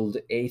fulfilled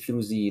A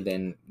through Z,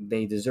 then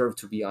they deserve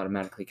to be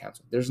automatically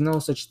canceled. There's no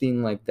such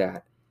thing like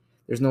that.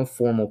 There's no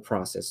formal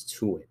process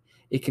to it.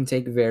 It can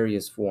take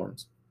various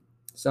forms.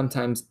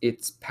 Sometimes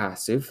it's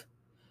passive,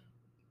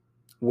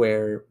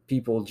 where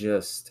people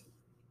just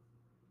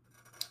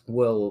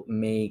will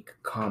make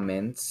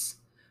comments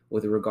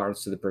with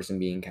regards to the person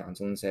being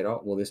canceled and said,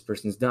 oh, well, this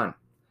person's done.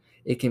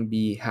 It can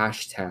be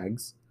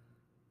hashtags,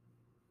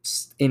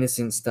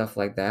 innocent stuff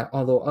like that.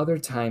 Although other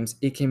times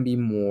it can be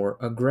more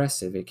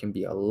aggressive. It can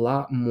be a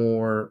lot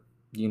more,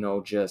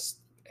 just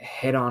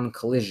head on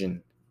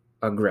collision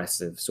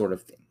aggressive sort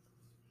of thing.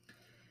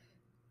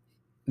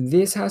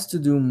 This has to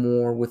do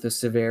more with the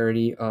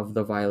severity of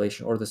the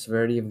violation or the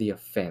severity of the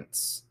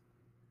offense,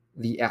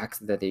 the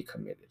act that they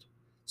committed.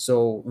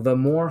 So the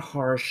more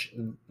harsh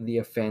the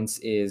offense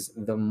is,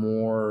 the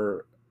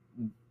more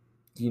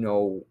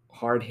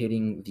hard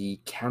hitting the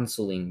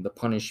canceling, the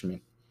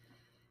punishment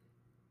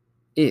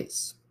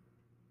is.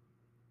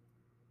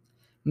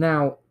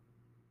 Now,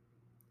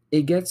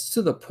 it gets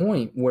to the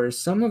point where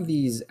some of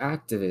these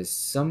activists,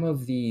 some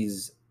of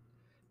these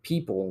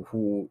people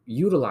who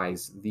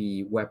utilize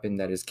the weapon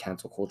that is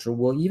cancel culture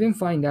will even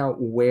find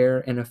out where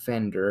an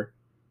offender,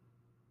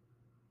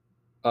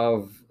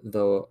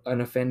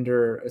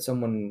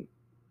 someone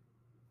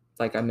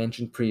like I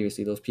mentioned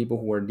previously, those people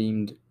who are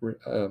deemed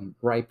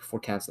ripe for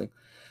canceling,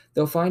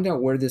 they'll find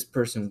out where this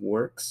person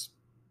works,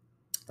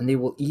 and they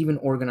will even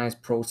organize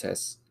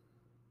protests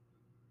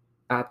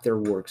at their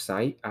work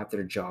site, at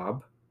their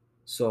job.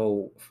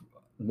 So,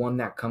 one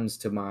that comes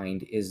to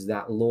mind is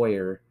that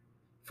lawyer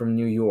from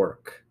New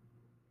York.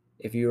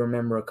 If you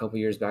remember a couple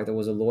years back, there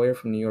was a lawyer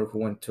from New York who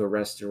went to a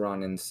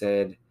restaurant and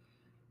said,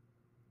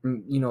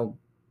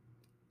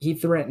 he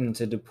threatened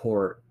to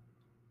deport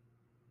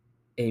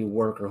a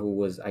worker who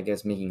was, I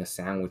guess, making a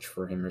sandwich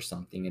for him or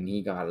something, and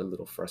he got a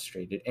little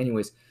frustrated.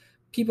 Anyways,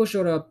 people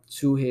showed up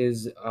to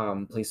his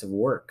place of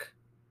work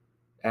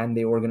and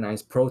they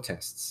organized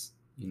protests.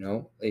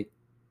 Like,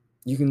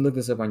 you can look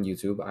this up on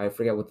YouTube. I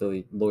forget what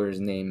the lawyer's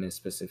name is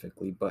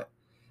specifically, but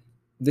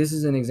this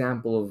is an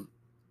example of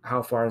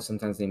how far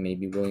sometimes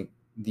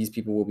these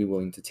people will be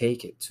willing to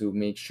take it to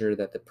make sure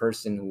that the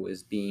person who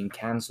is being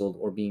canceled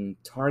or being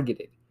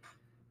targeted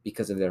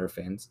because of their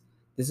offense,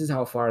 this is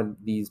how far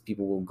these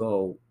people will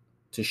go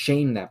to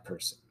shame that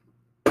person.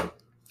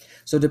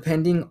 So,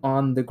 depending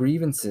on the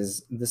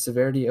grievances, the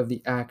severity of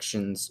the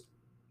actions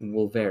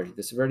will vary.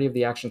 The severity of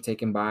the action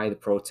taken by the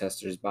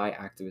protesters, by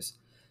activists,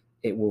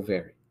 it will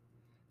vary.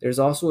 There's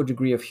also a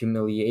degree of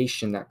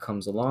humiliation that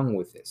comes along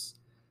with this.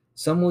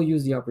 Some will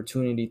use the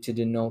opportunity to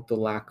denote the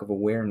lack of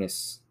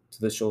awareness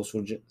to the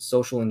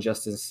social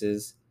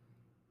injustices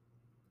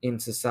in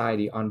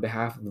society on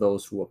behalf of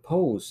those who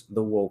oppose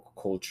the woke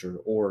culture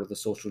or the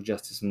social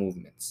justice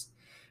movements.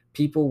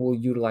 People will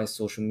utilize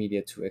social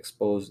media to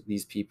expose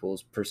these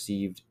people's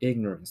perceived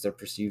ignorance, their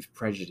perceived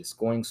prejudice,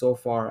 going so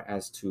far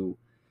as to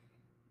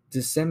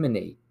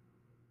disseminate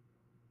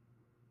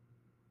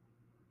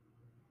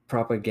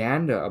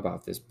propaganda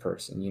about this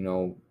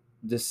person,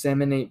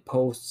 disseminate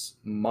posts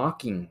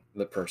mocking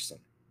the person.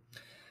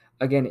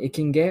 Again, it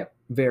can get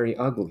very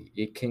ugly.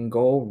 It can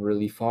go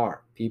really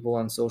far. People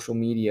on social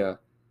media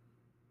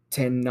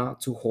tend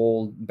not to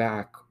hold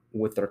back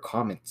with their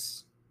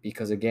comments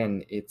because,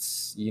 again,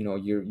 it's,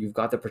 you've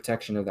got the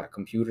protection of that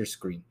computer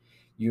screen.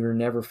 You're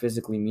never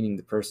physically meeting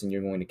the person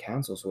you're going to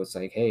cancel, so it's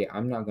like, hey,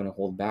 I'm not going to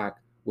hold back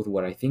with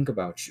what I think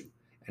about you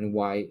and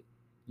why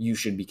you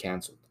should be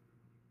canceled.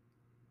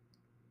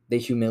 They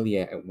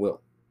humiliate at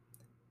will.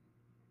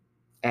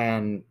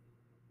 And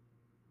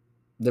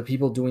the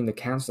people doing the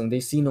canceling, they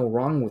see no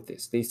wrong with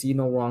this. They see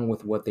no wrong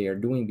with what they are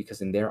doing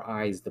because in their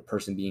eyes, the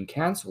person being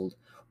canceled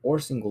or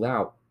singled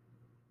out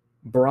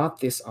brought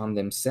this on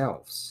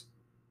themselves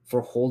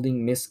for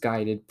holding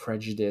misguided,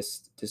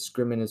 prejudiced,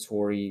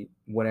 discriminatory,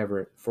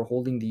 whatever, for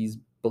holding these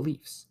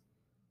beliefs.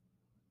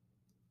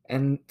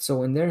 And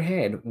so in their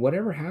head,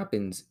 whatever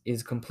happens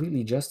is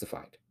completely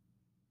justified.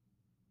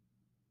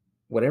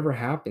 Whatever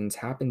happens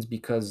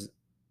because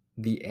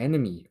the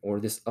enemy or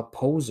this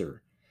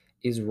opposer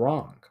is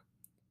wrong.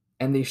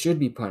 And they should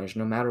be punished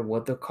no matter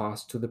what the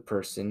cost to the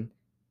person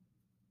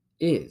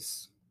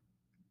is.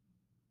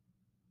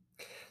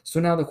 So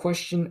now the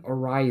question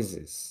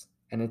arises,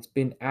 and it's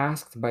been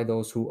asked by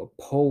those who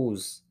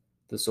oppose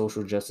the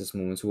social justice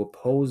movements, who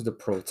oppose the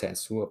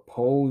protests, who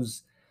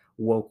oppose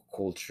woke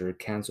culture,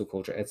 cancel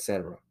culture,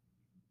 etc.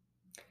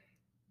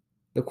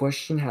 The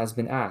question has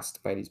been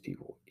asked by these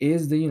people: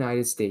 is the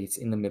United States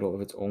in the middle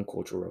of its own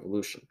cultural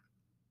revolution?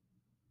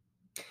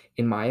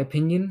 In my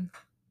opinion,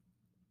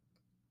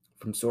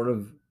 from sort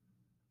of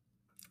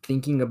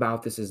thinking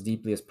about this as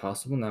deeply as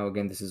possible, now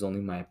again, this is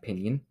only my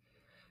opinion.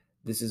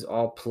 This is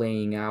all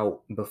playing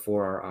out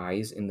before our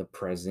eyes in the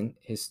present.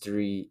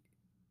 History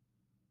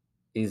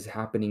is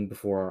happening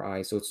before our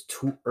eyes, so it's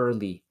too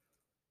early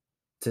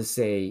to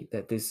say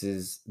that this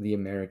is the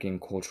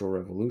American Cultural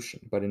Revolution.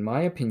 But in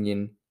my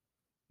opinion,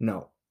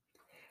 no.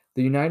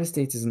 The United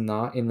States is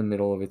not in the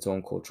middle of its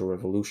own cultural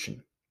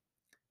revolution.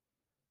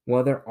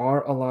 While there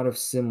are a lot of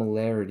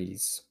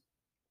similarities,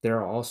 there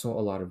are also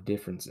a lot of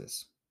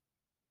differences.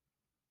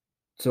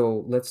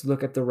 So let's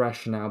look at the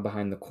rationale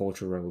behind the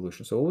Cultural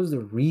Revolution. So, what was the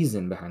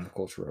reason behind the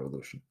Cultural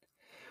Revolution?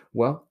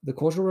 Well, the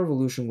Cultural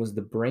Revolution was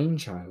the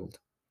brainchild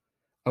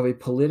of a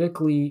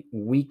politically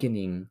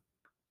weakening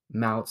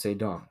Mao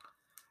Zedong.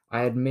 I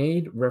had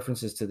made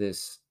references to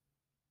this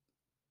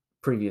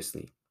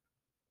previously.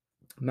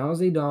 Mao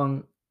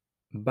Zedong,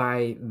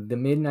 by the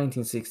mid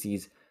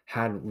 1960s,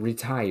 had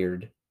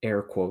retired,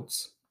 air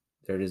quotes,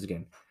 there it is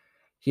again.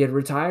 He had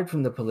retired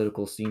from the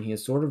political scene. He had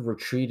sort of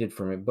retreated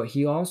from it, but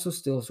he also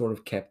still sort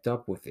of kept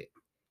up with it.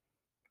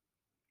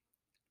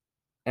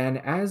 And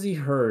as he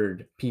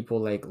heard people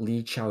like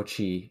Li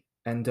Chaoqi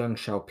and Deng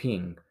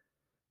Xiaoping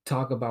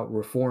talk about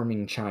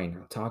reforming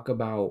China, talk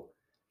about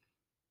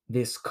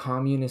this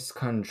communist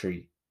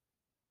country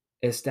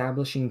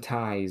establishing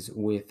ties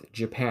with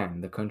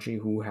Japan, the country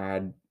who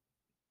had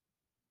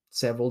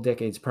several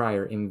decades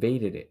prior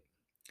invaded it,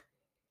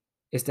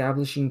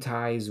 establishing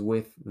ties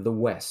with the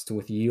West,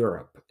 with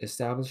Europe,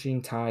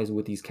 establishing ties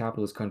with these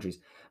capitalist countries.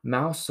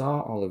 Mao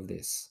saw all of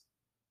this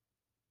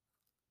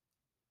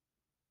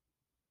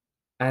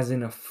as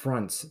an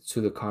affront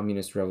to the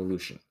communist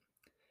revolution.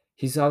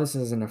 He saw this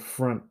as an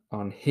affront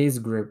on his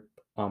grip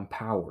on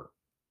power.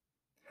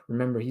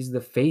 Remember, he's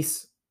the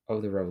face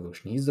of the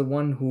revolution. He's the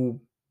one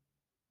who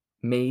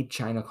made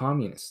China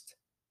communist.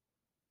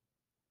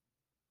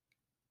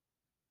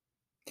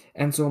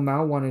 And so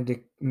Mao wanted to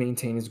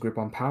maintain his grip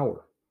on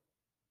power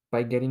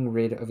by getting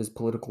rid of his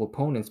political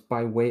opponents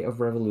by way of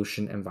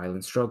revolution and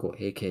violent struggle,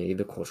 aka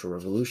the Cultural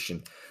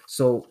Revolution.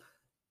 So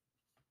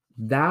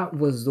that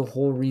was the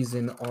whole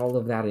reason all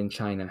of that in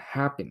China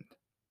happened.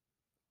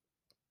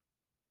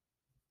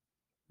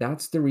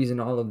 That's the reason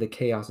all of the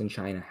chaos in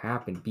China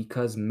happened,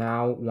 because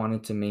Mao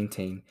wanted to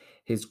maintain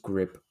his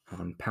grip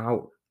on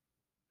power.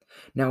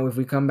 Now, if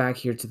we come back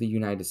here to the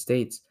United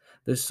States,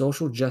 the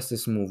social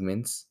justice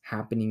movements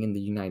happening in the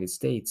United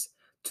States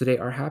today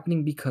are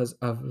happening because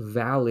of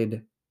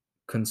valid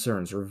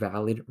concerns or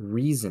valid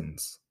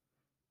reasons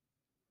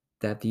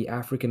that the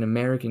African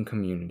American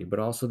community, but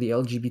also the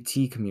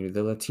LGBT community,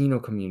 the Latino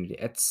community,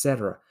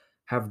 etc.,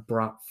 have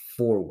brought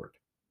forward.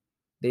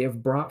 They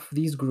have brought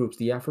these groups,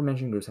 the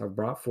aforementioned groups, have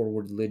brought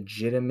forward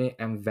legitimate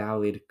and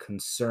valid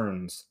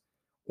concerns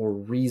or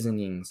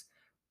reasonings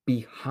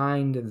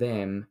behind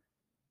them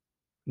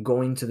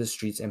going to the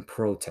streets and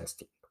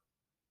protesting.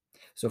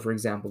 So, for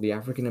example, the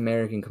African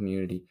American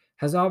community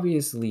has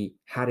obviously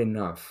had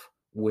enough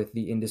with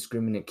the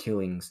indiscriminate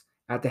killings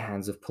at the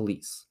hands of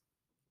police.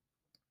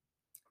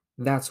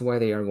 That's why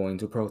they are going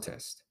to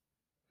protest.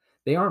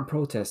 They aren't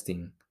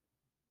protesting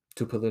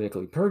to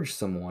politically purge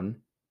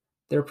someone,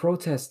 they're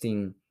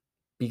protesting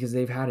because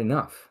they've had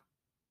enough.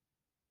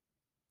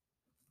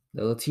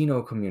 The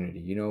Latino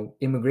community,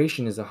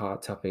 immigration is a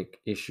hot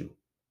topic issue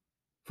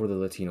for the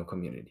Latino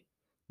community.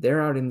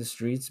 They're out in the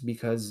streets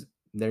because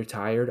they're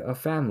tired of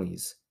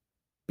families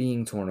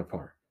being torn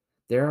apart.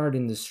 They're out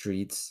in the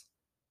streets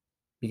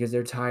because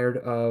they're tired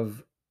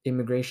of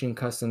immigration,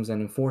 customs,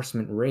 and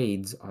enforcement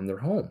raids on their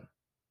home,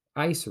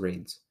 ICE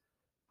raids.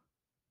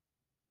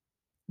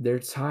 They're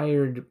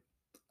tired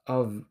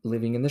of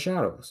living in the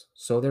shadows,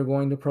 so they're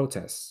going to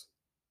protests.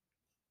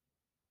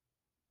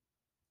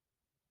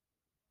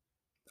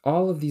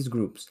 All of these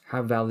groups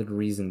have valid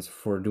reasons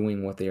for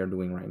doing what they are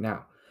doing right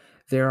now.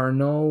 There are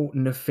no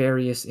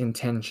nefarious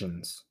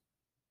intentions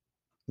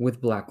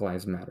with Black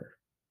Lives Matter,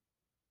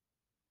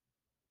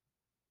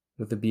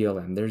 with the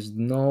BLM. There's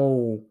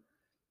no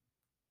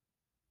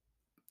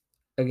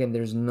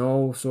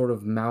sort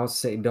of Mao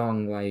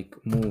Zedong like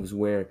moves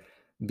where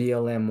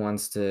BLM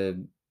wants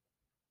to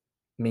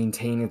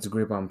maintain its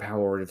grip on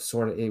power.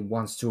 It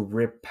wants to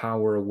rip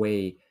power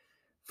away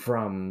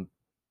from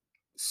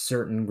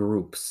certain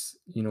groups.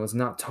 It's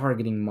not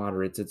targeting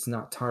moderates. It's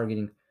not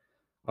targeting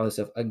all this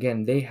stuff.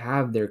 Again, they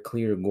have their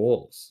clear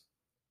goals,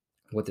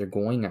 what they're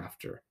going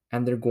after,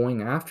 and they're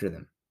going after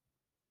them.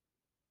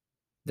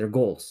 Their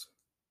goals.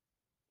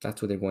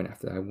 That's what they're going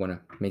after. I want to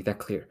make that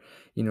clear.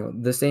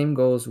 The same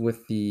goes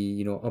with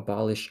the,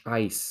 abolish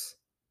ICE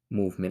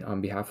movement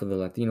on behalf of the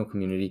Latino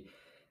community.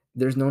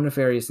 There's no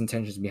nefarious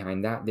intentions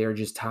behind that. They're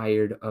just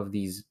tired of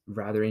these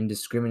rather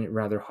indiscriminate,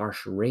 rather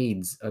harsh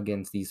raids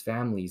against these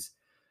families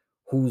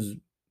whose,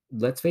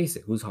 let's face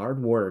it, whose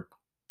hard work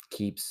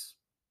keeps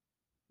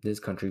this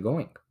country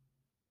going.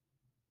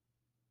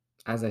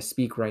 As I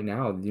speak right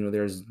now,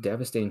 there's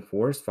devastating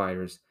forest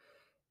fires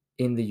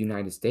in the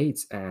United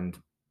States, and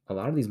a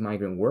lot of these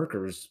migrant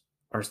workers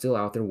are still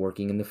out there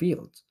working in the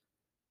fields.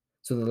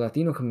 So the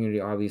Latino community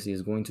obviously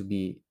is going to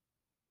be,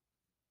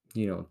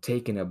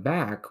 taken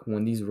aback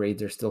when these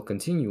raids are still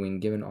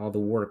continuing, given all the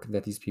work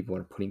that these people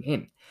are putting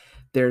in.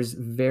 There's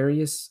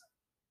various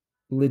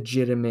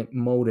legitimate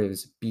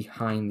motives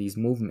behind these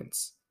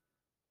movements,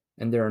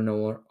 and there are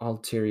no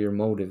ulterior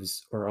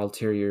motives or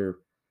ulterior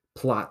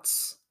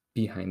plots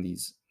behind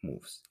these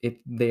moves.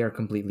 They are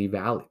completely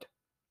valid.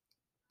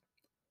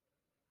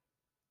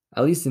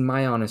 At least in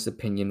my honest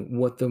opinion,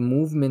 what the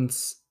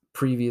movements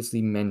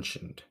previously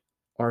mentioned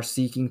are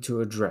seeking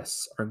to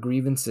address are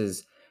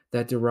grievances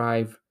that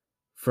derive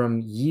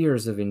from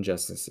years of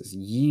injustices,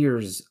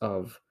 years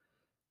of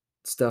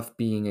stuff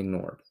being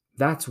ignored.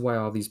 That's why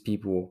all these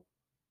people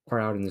are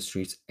out in the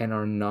streets and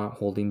are not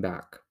holding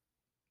back.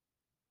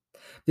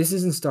 This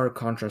is in stark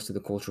contrast to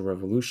the Cultural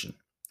Revolution,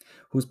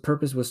 whose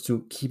purpose was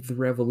to keep the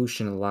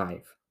revolution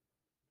alive,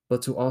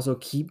 but to also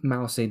keep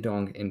Mao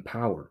Zedong in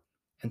power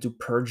and to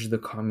purge the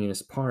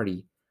Communist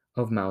Party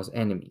of Mao's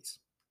enemies.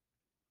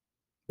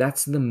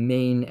 That's the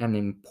main and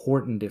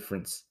important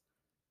difference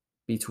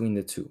between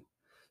the two.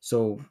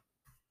 So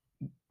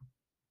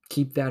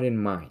keep that in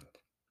mind.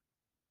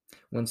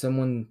 When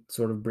someone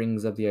sort of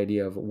brings up the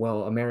idea of,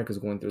 well, America's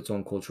going through its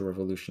own cultural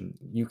revolution,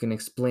 you can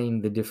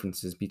explain the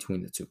differences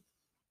between the two.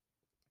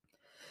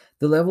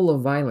 The level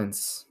of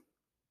violence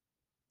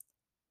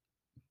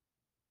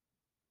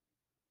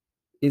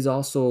is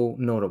also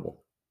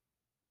notable.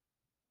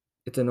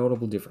 It's a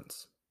notable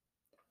difference.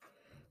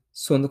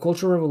 So, in the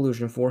Cultural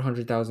Revolution,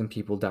 400,000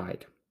 people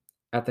died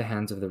at the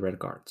hands of the Red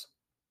Guards.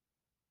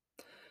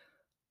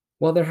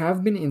 While there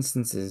have been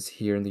instances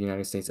here in the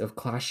United States of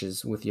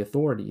clashes with the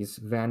authorities,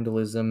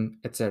 vandalism,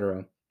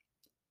 etc.,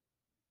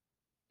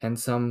 and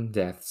some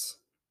deaths,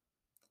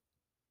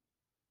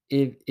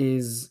 it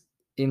is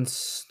in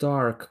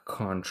stark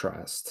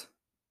contrast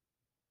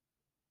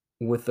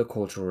with the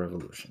Cultural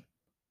Revolution.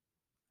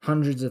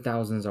 Hundreds of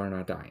thousands are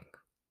not dying.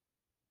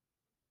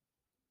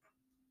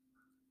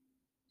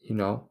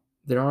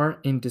 There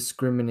aren't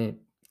indiscriminate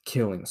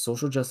killings.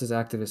 Social justice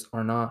activists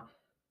are not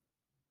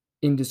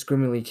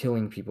indiscriminately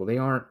killing people. They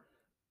aren't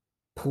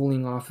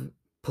pulling off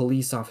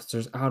police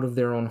officers out of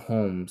their own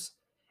homes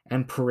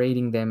and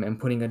parading them and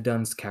putting a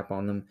dunce cap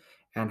on them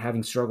and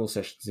having struggle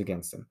sessions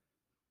against them.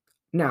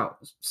 Now,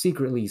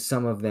 secretly,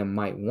 some of them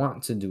might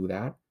want to do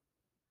that,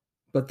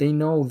 but they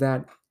know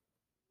that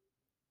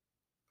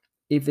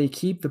if they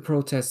keep the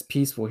protests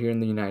peaceful here in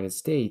the United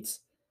States,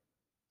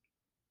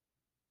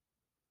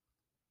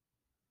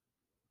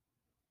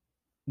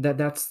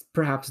 that's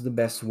perhaps the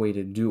best way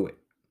to do it.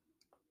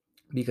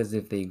 Because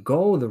if they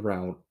go the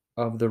route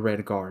of the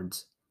Red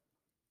Guards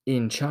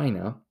in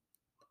China,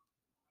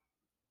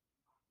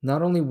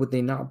 not only would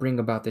they not bring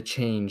about the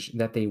change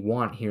that they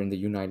want here in the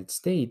United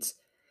States,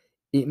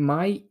 it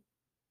might,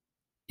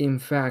 in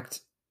fact,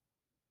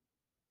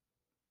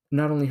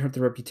 not only hurt the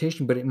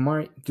reputation, but it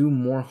might do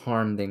more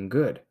harm than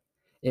good.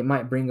 It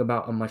might bring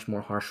about a much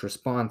more harsh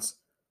response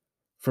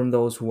from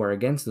those who are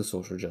against the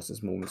social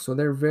justice movement. So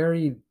they're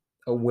very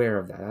aware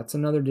of that. That's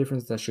another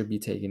difference that should be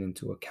taken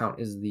into account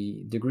is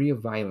the degree of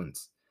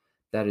violence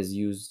that is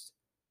used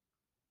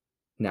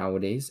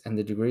nowadays and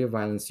the degree of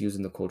violence used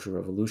in the Cultural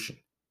Revolution.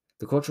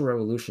 The Cultural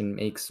Revolution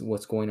makes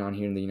what's going on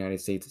here in the United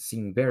States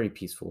seem very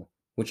peaceful,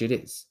 which it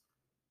is.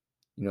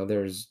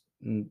 There's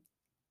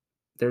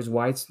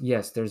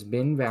yes, there's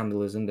been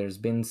vandalism, there's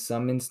been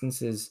some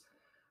instances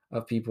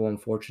of people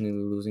unfortunately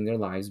losing their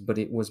lives, but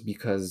it was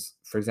because,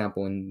 for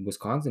example, in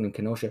Wisconsin, in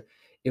Kenosha,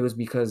 it was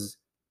because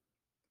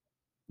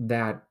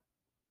that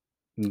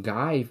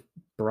guy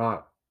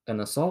brought an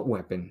assault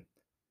weapon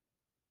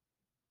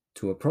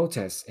to a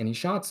protest and he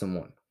shot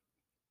someone.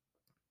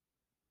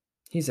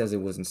 He says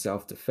it was in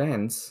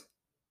self-defense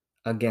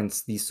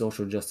against these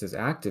social justice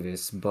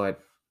activists, but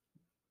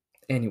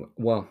anyway,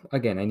 well,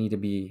 again, I need to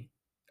be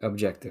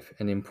objective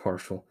and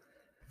impartial.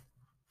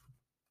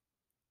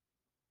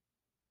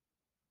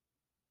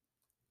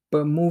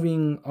 But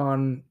moving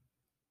on,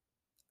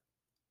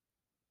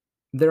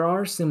 there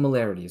are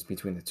similarities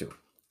between the two,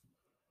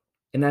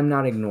 and I'm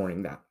not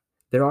ignoring that.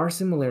 There are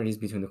similarities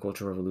between the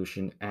Cultural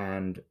Revolution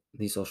and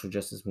the social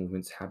justice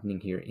movements happening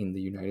here in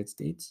the United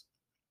States,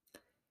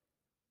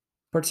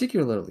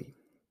 particularly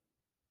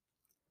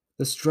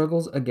the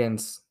struggles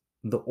against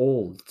the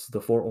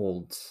four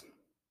olds.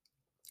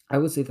 I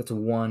would say that's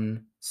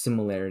one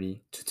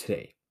similarity to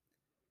today.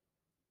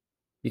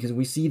 Because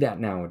we see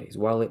that nowadays.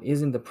 While it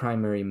isn't the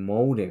primary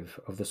motive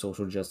of the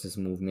social justice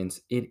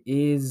movements, it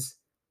is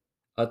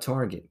a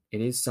target.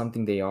 It is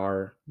something they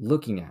are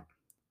looking at.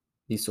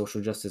 These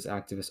social justice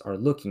activists are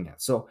looking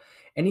at. So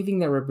anything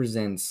that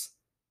represents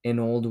an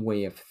old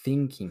way of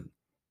thinking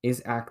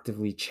is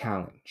actively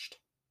challenged.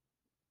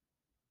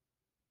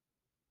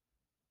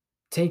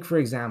 Take, for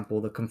example,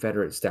 the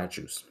Confederate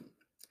statues.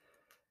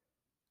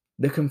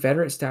 The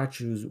Confederate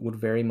statues would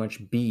very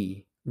much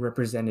be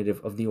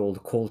representative of the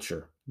old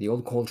culture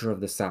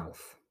of the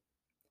South.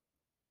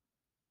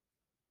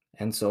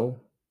 And so,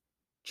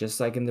 just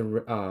like in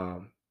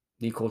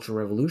the Cultural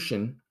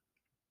Revolution,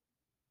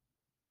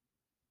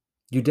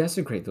 you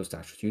desecrate those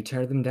statues, you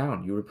tear them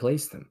down, you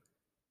replace them.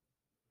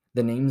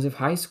 The names of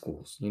high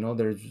schools,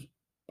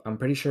 I'm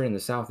pretty sure in the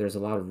South there's a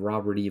lot of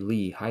Robert E.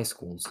 Lee high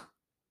schools.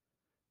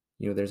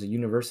 There's a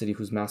university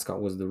whose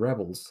mascot was the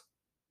Rebels.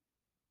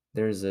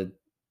 There's a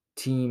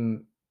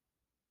team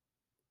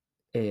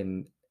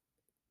in,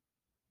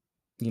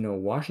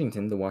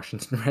 Washington, the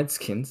Washington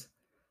Redskins.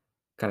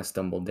 Kind of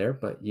stumbled there,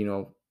 but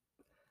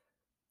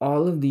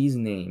all of these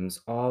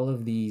names, all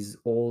of these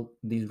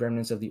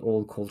remnants of the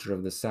old culture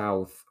of the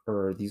South,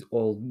 or this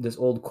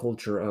old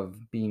culture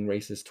of being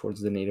racist towards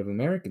the Native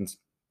Americans,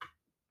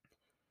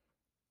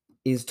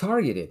 is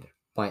targeted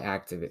by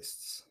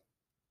activists.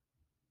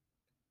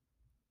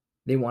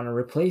 They want to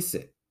replace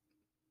it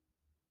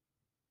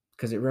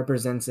because it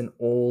represents an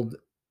old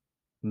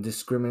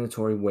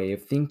discriminatory way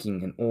of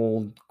thinking, an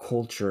old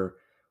culture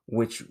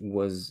which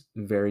was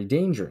very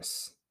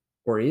dangerous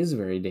or is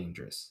very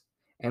dangerous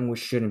and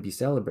which shouldn't be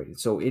celebrated.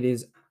 So it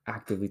is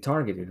actively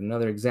targeted.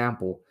 Another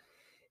example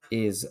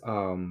is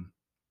off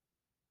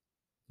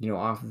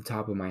the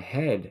top of my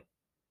head,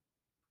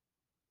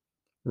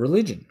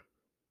 religion.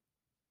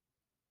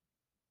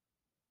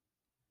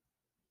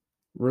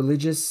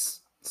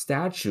 Religious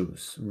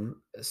statues,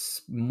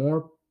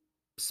 more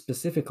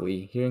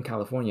specifically here in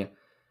California,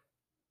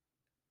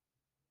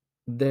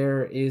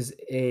 there is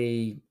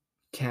a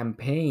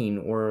campaign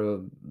or a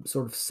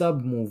sort of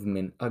sub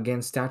movement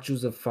against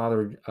statues of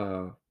Father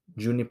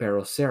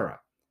Junipero Serra,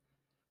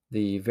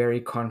 the very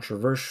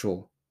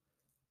controversial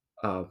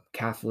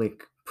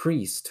Catholic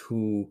priest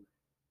who,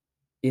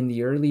 in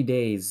the early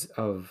days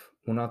of,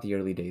 well, not the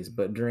early days,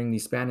 but during the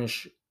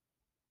Spanish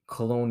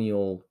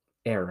colonial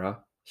era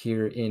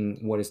here in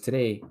what is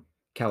today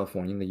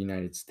California, in the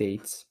United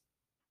States,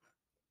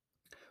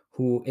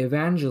 who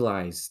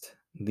evangelized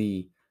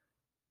the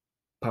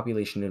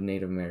population of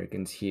Native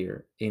Americans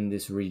here in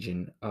this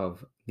region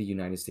of the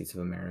United States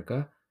of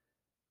America,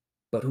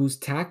 but whose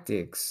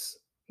tactics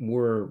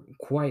were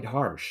quite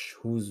harsh,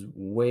 whose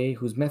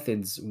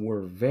methods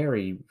were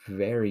very,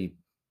 very,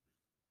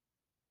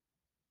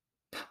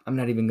 I'm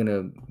not even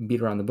gonna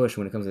beat around the bush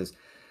when it comes to this.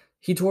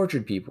 He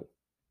tortured people.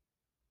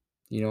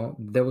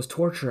 There was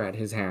torture at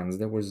his hands,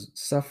 there was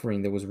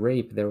suffering, there was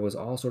rape, there was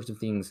all sorts of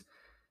things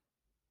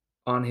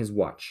on his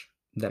watch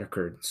that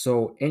occurred.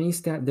 So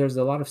there's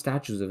a lot of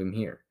statues of him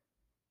here.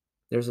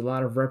 There's a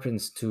lot of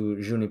reference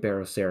to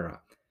Junipero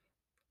Serra.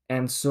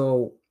 And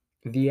so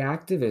the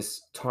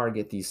activists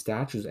target these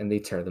statues and they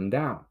tear them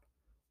down,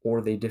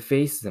 or they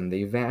deface them,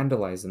 they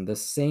vandalize them the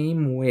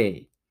same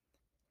way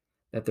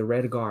that the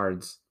Red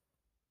Guards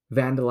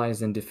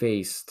vandalized and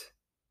defaced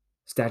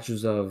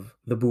statues of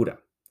the Buddha,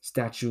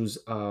 statues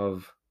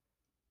of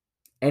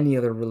any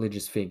other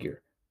religious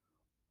figure,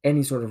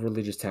 any sort of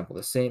religious temple.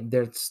 The same,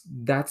 there's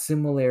that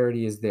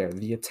similarity is there.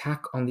 The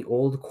attack on the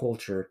old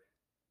culture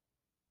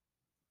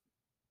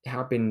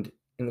happened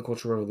in the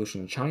Cultural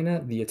Revolution in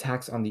China. The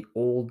attacks on the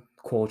old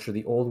culture,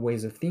 the old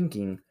ways of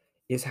thinking,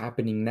 is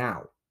happening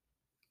now.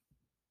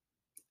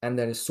 And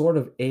that has sort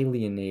of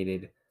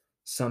alienated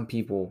some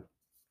people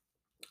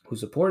who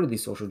supported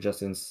these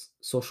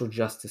social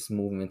justice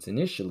movements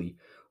initially,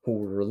 who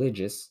were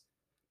religious,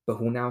 but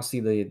who now see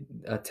the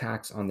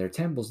attacks on their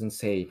temples and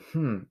say,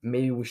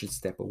 maybe we should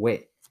step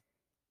away.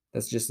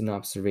 That's just an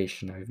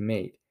observation I've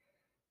made.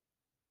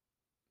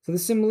 So the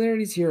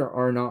similarities here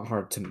are not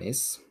hard to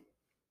miss.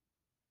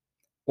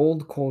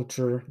 Old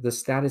culture,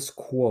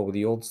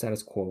 the old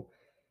status quo,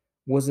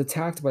 was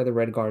attacked by the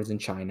Red Guards in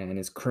China and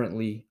is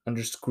currently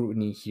under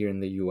scrutiny here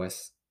in the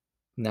US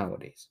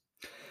nowadays.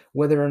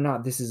 Whether or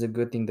not this is a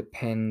good thing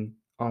depends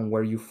on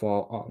where you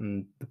fall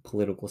on the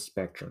political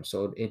spectrum.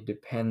 So it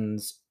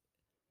depends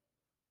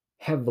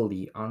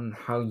heavily on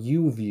how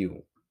you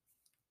view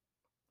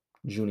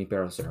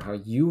Junipero Serra, how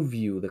you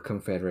view the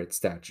Confederate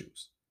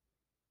statues.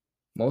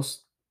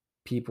 Most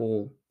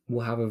people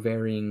will have a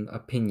varying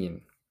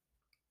opinion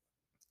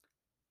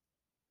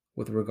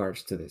with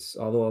regards to this,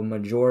 although a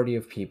majority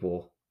of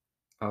people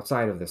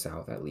outside of the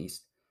South, at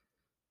least,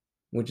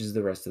 which is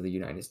the rest of the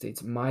United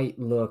States, might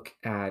look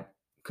at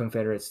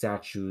Confederate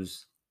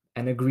statues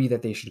and agree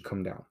that they should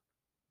come down.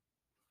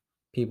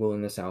 People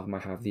in the South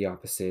might have the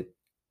opposite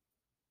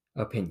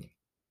opinion.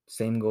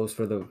 Same goes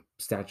for the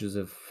statues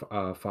of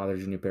Father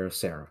Junipero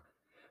Serra,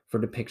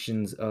 for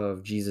depictions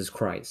of Jesus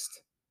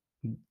Christ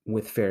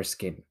with fair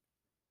skin.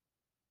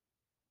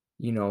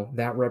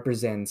 That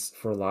represents,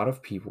 for a lot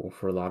of people,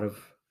 for a lot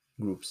of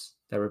groups,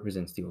 that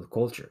represents the old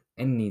culture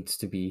and needs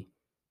to be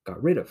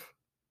got rid of.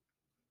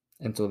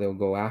 And so they'll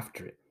go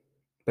after it.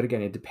 But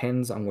again, it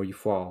depends on where you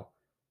fall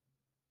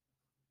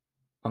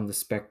on the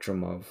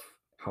spectrum of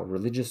how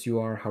religious you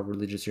are, how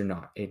religious you're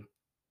not,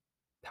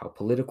 how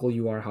political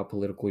you are, how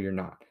political you're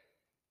not.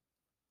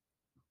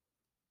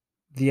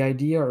 The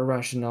idea or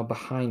rationale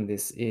behind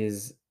this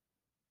is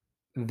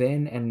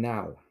then and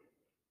now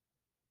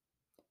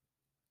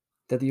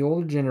that the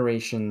older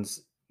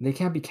generations, they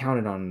can't be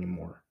counted on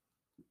anymore.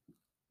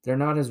 They're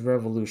not as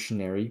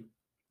revolutionary,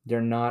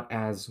 they're not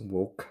as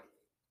woke,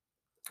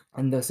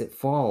 and thus it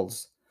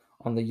falls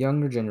on the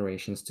younger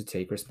generations to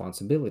take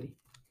responsibility.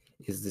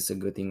 Is this a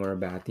good thing or a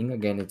bad thing?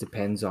 Again, it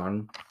depends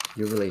on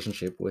your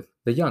relationship with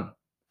the young.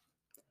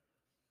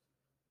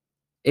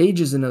 Age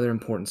is another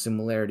important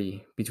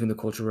similarity between the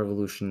Cultural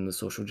Revolution and the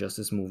social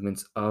justice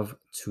movements of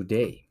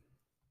today.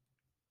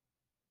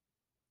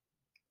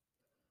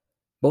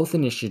 Both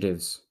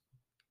initiatives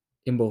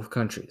in both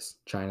countries,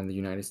 China and the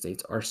United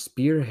States, are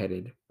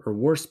spearheaded or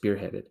were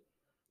spearheaded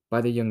by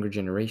the younger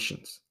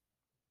generations.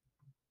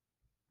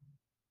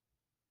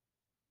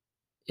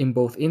 In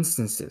both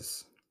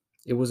instances,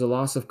 it was a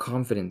loss of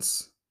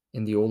confidence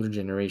in the older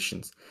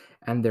generations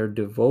and their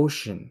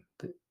devotion,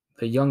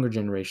 the younger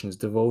generation's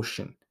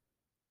devotion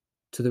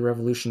to the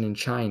revolution in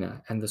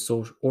China and the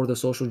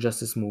social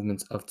justice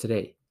movements of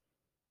today.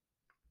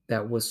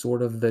 That was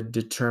sort of the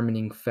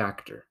determining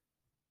factor.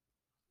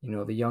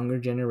 The younger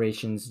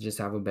generations just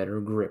have a better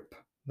grip.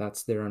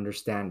 That's their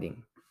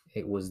understanding.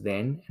 It was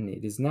then and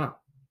it is now.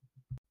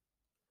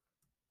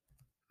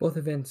 Both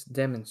events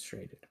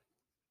demonstrated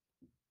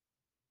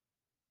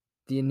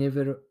the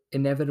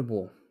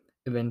inevitable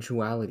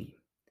eventuality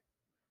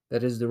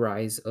that is the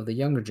rise of the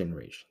younger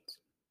generations.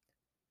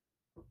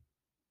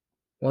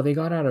 While they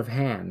got out of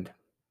hand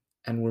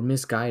and were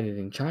misguided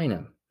in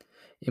China,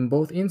 in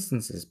both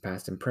instances,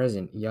 past and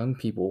present, young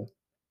people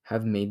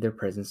have made their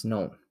presence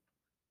known.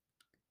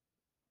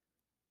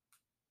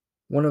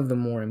 One of the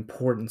more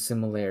important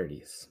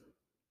similarities,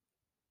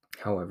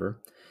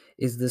 however,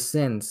 is the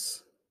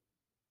sense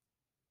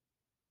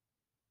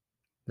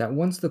that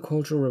once the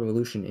Cultural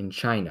Revolution in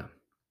China,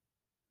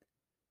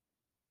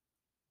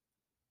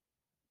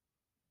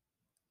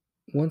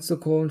 once the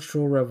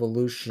Cultural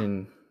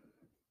Revolution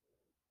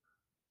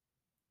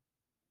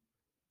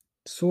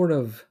sort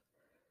of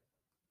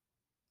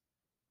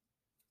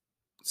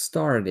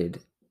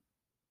started,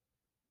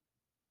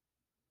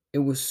 it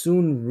was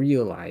soon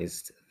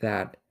realized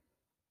that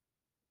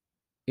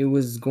it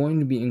was going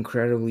to be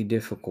incredibly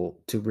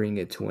difficult to bring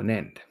it to an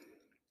end.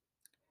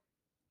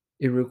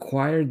 It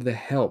required the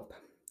help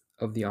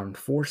of the armed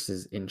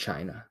forces in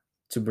China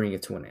to bring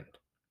it to an end.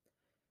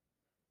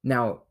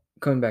 Now,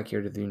 coming back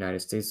here to the United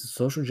States, the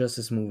social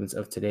justice movements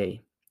of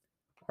today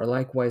are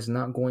likewise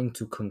not going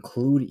to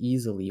conclude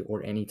easily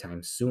or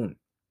anytime soon.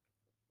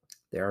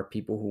 There are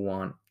people who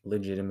want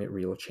legitimate,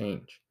 real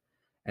change,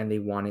 and they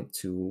want it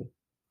to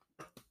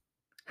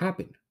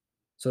happen.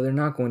 So they're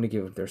not going to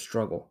give up their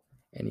struggle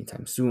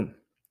anytime soon.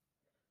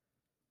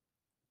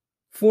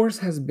 Force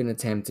has been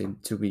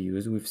attempted to be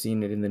used. We've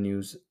seen it in the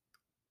news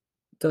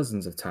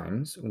dozens of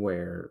times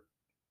where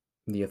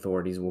the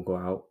authorities will go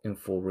out in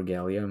full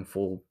regalia and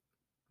full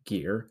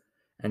gear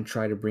and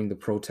try to bring the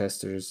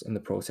protesters and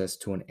the protests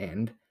to an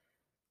end.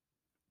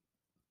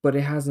 But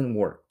it hasn't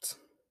worked.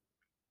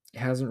 It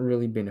hasn't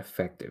really been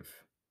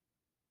effective.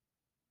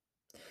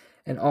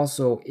 And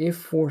also, if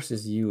force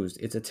is used,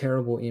 it's a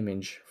terrible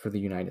image for the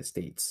United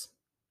States.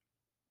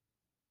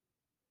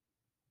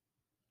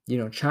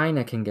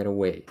 China can get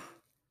away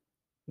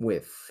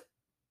with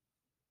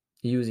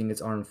using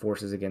its armed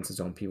forces against its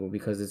own people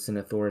because it's an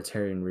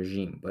authoritarian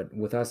regime. But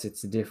with us,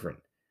 it's different.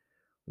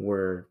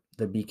 We're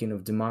the beacon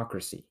of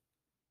democracy.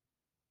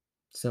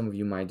 Some of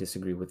you might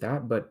disagree with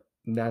that, but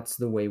that's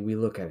the way we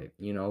look at it.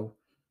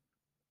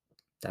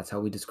 That's how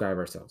we describe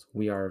ourselves.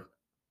 We are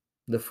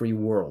the free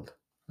world,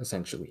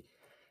 essentially.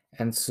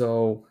 And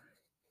so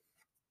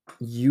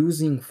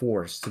using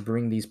force to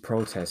bring these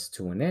protests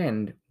to an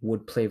end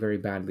would play very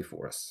badly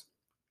for us.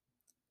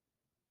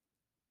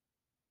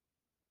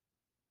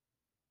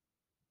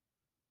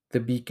 The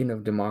beacon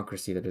of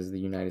democracy that is the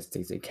United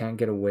States, it can't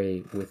get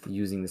away with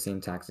using the same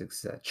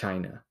tactics that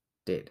China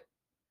did.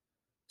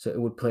 So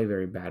it would play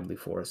very badly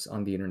for us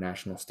on the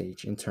international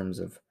stage in terms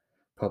of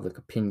public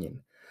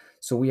opinion.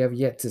 So we have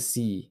yet to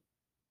see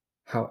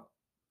how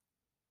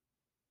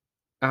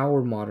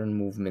our modern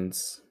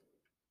movements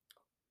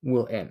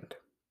will end.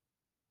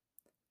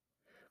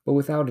 But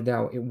without a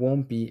doubt, it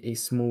won't be a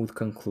smooth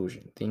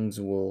conclusion. Things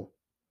will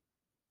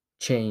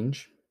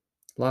change.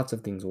 Lots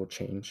of things will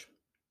change.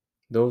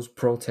 Those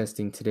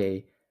protesting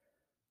today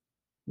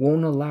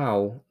won't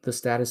allow the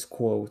status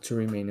quo to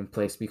remain in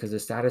place because the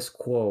status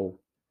quo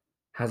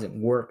hasn't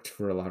worked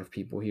for a lot of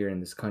people here in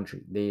this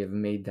country. They have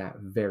made that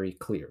very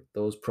clear.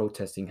 Those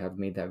protesting have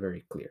made that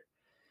very clear.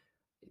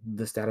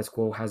 The status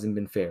quo hasn't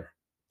been fair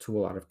to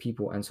a lot of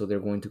people, and so they're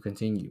going to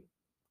continue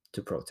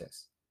to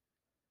protest.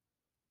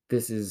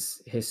 This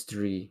is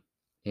history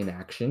in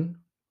action.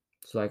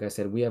 So, like I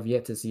said, we have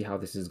yet to see how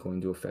this is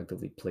going to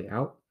effectively play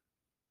out.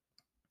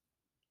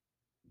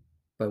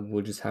 But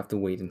we'll just have to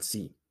wait and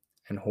see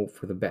and hope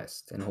for the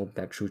best and hope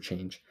that true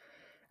change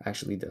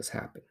actually does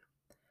happen.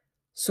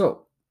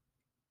 So,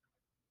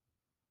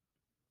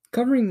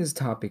 covering this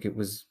topic, it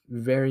was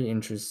very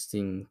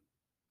interesting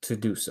to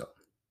do so.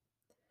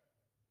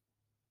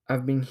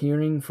 I've been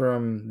hearing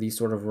from these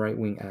sort of right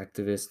wing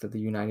activists that the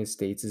United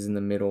States is in the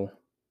middle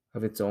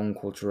of its own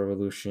cultural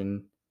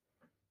revolution.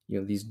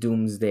 These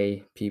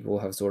doomsday people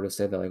have sort of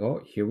said that, like,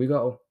 oh, here we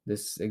go.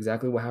 This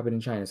exactly what happened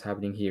in China is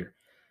happening here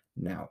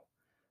now.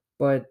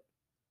 But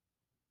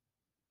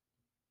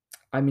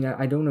I mean,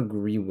 I don't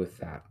agree with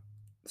that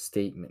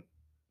statement.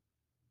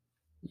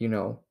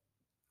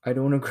 I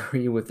don't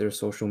agree with their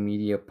social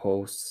media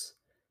posts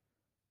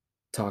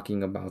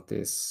talking about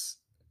this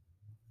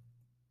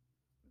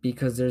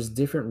because there's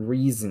different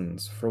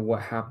reasons for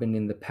what happened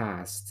in the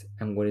past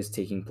and what is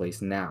taking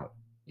place now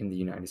in the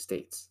United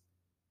States.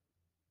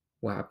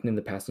 What happened in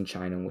the past in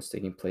China and what's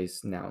taking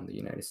place now in the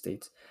United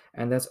States.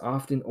 And that's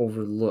often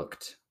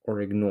overlooked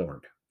or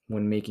ignored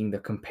when making the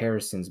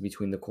comparisons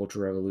between the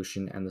Cultural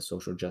Revolution and the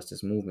social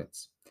justice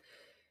movements.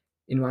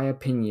 In my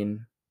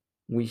opinion,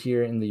 we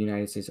here in the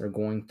United States are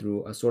going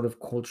through a sort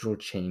of cultural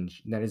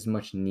change that is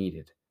much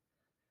needed.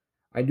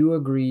 I do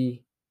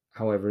agree,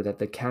 however, that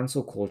the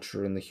cancel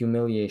culture and the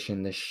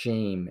humiliation, the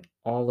shame,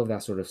 all of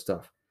that sort of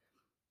stuff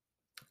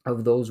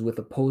of those with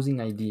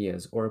opposing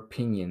ideas or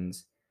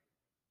opinions,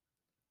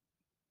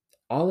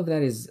 all of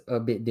that is a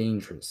bit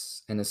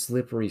dangerous and a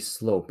slippery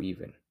slope,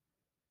 even.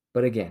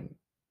 But again,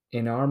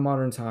 in our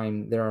modern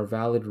time, there are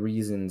valid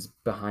reasons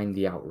behind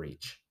the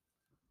outrage.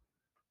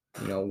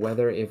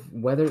 Whether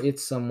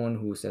it's someone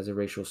who says a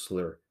racial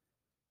slur,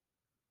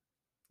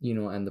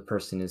 and the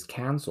person is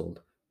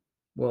canceled,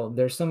 well,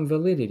 there's some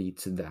validity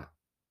to that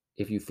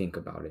if you think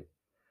about it.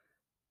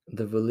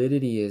 The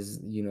validity is,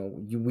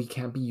 we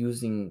can't be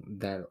using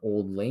that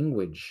old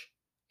language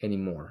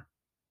anymore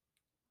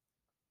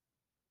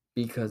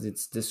because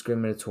it's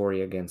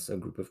discriminatory against a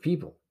group of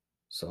people.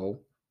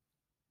 So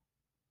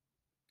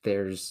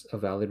there's a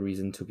valid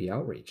reason to be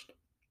outraged.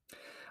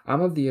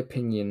 I'm of the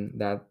opinion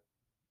that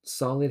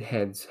solid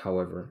heads,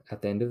 however,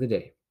 at the end of the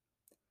day,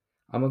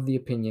 I'm of the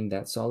opinion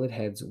that solid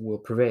heads will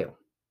prevail.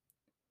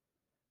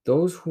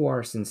 Those who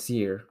are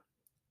sincere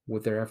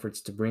with their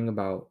efforts to bring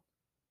about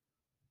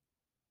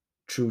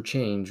true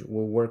change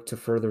will work to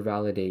further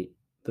validate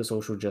the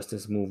social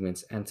justice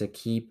movements and to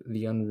keep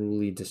the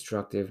unruly,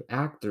 destructive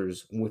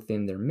actors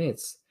within their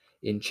midst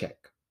in check.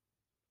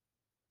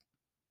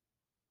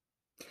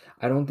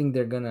 I don't think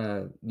they're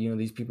gonna,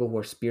 these people who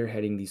are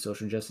spearheading these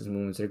social justice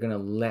movements, they're gonna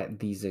let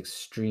these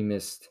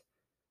extremist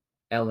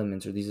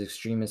elements or these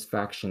extremist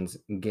factions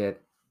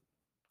get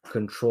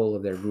control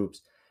of their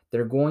groups.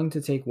 They're going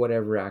to take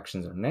whatever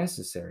actions are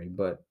necessary,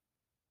 but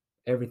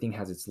everything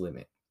has its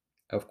limit,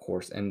 of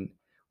course. And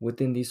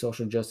within these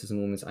social justice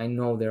movements, I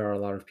know there are a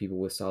lot of people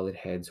with solid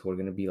heads who are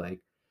going to be like,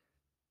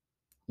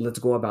 let's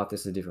go about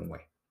this a different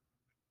way.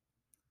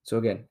 So,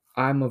 again,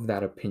 I'm of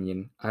that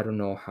opinion. I don't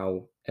know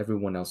how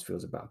everyone else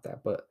feels about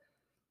that, but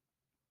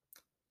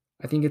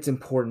I think it's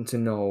important to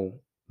know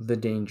the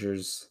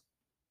dangers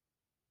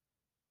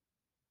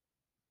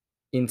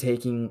in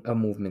taking a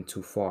movement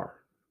too far.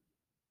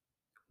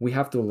 We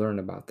have to learn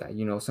about that.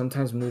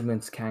 Sometimes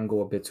movements can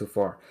go a bit too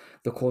far.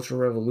 The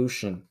Cultural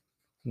Revolution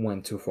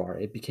went too far.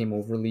 It became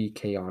overly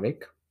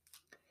chaotic.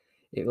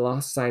 It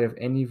lost sight of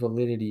any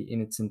validity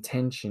in its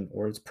intention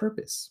or its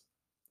purpose.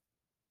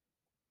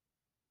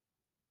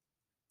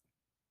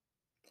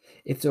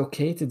 It's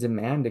okay to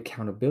demand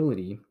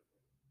accountability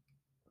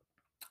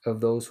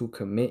of those who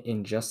commit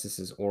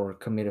injustices or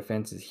commit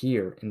offenses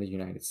here in the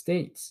United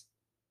States.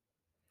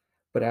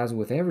 But as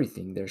with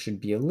everything, there should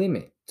be a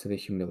limit to the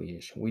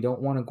humiliation. We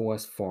don't want to go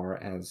as far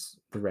as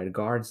the Red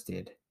Guards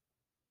did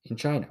in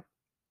China.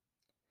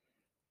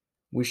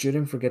 We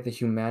shouldn't forget the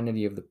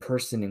humanity of the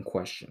person in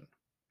question.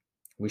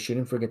 We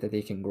shouldn't forget that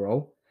they can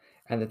grow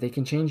and that they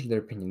can change their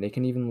opinion. They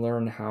can even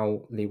learn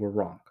how they were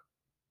wrong.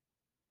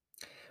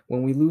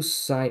 When we lose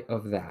sight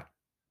of that,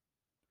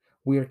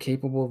 we are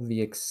capable of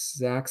the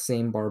exact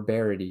same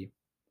barbaric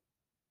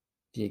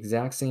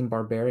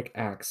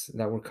acts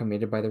that were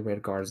committed by the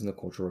Red Guards in the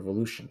Cultural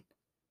Revolution.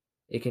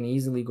 It can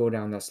easily go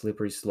down that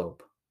slippery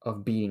slope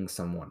of beating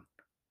someone,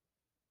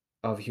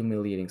 of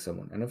humiliating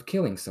someone, and of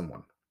killing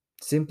someone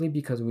simply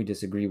because we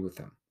disagree with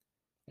them.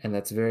 And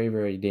that's very,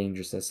 very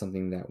dangerous. That's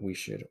something that we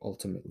should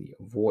ultimately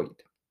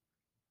avoid.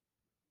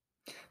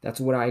 That's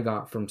what I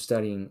got from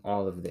studying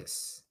all of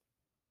this.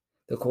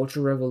 The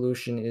Cultural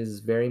Revolution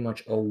is very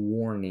much a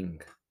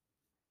warning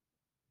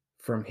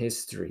from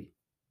history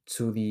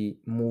to the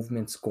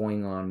movements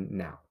going on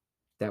now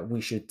that we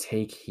should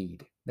take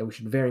heed, that we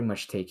should very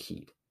much take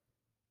heed.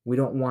 We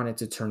don't want it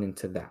to turn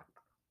into that.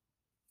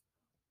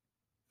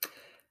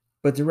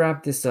 But to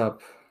wrap this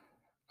up,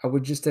 I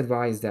would just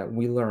advise that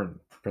we learn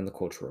from the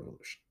Cultural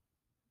Revolution,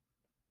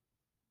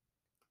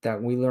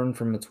 that we learn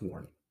from its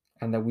warning,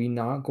 and that we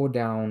not go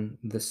down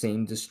the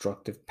same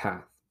destructive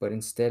path, but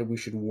instead we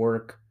should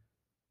work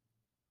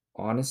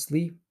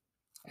honestly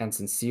and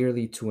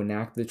sincerely to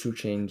enact the true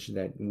change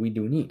that we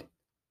do need.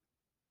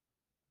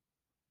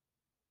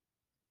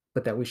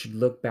 But that we should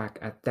look back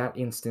at that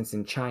instance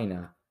in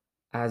China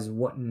as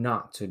what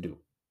not to do.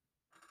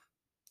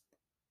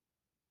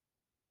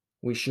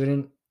 We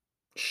shouldn't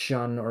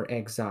shun or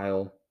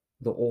exile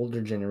the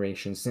older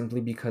generation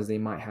simply because they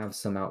might have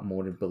some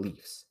outmoded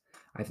beliefs.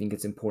 I think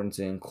it's important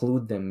to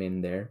include them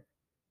in there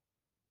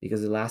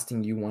because the last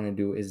thing you want to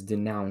do is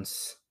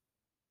denounce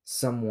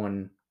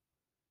someone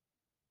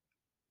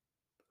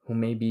who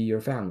may be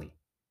your family.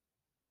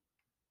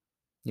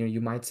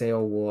 You might say,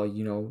 oh, well,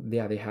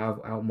 yeah, they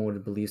have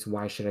outmoded beliefs.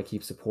 Why should I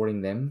keep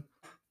supporting them?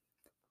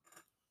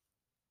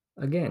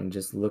 Again,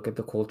 just look at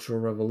the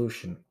Cultural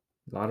Revolution.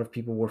 A lot of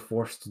people were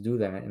forced to do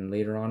that, and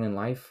later on in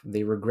life,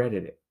 they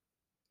regretted it.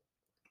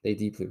 They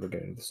deeply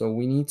regretted it. So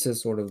we need to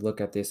sort of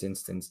look at this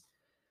instance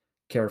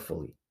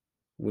carefully.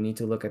 We need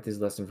to look at this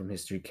lesson from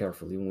history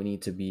carefully. We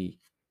need to be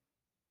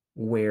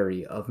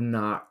wary of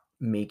not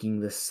making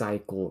the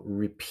cycle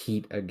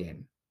repeat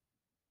again.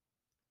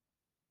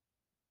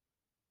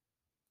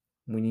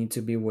 We need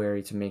to be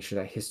wary to make sure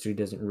that history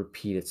doesn't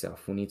repeat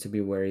itself. We need to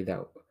be wary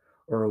that,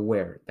 or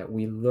aware that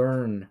we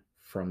learn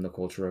from the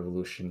Cultural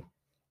Revolution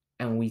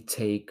and we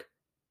take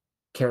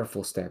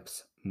careful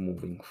steps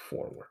moving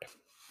forward.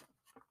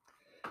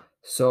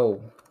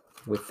 So,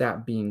 with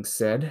that being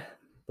said,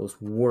 those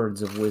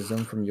words of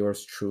wisdom from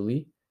yours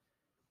truly,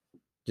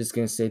 just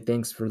going to say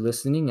thanks for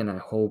listening, and I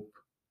hope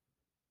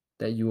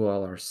that you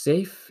all are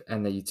safe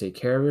and that you take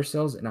care of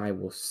yourselves, and I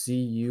will see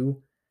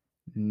you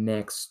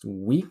next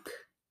week.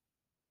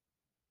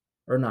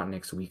 Or not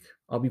next week.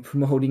 I'll be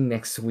promoting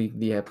next week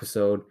the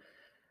episode,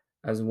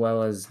 as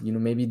well as,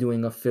 maybe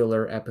doing a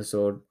filler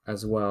episode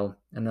as well,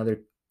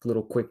 another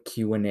little quick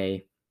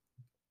Q&A.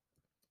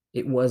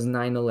 It was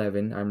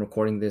 9/11. I'm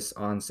recording this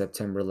on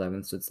September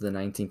 11th, so it's the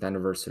 19th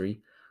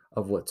anniversary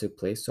of what took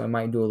place. So I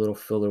might do a little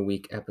filler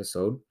week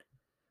episode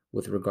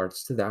with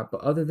regards to that.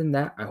 But other than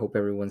that, I hope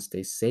everyone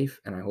stays safe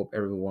and I hope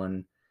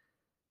everyone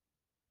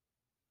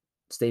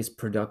stays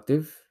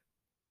productive.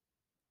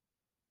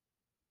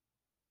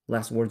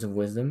 Last words of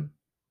wisdom.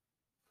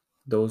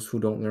 Those who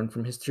don't learn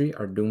from history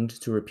are doomed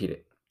to repeat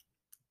it.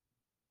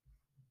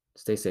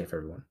 Stay safe,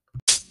 everyone.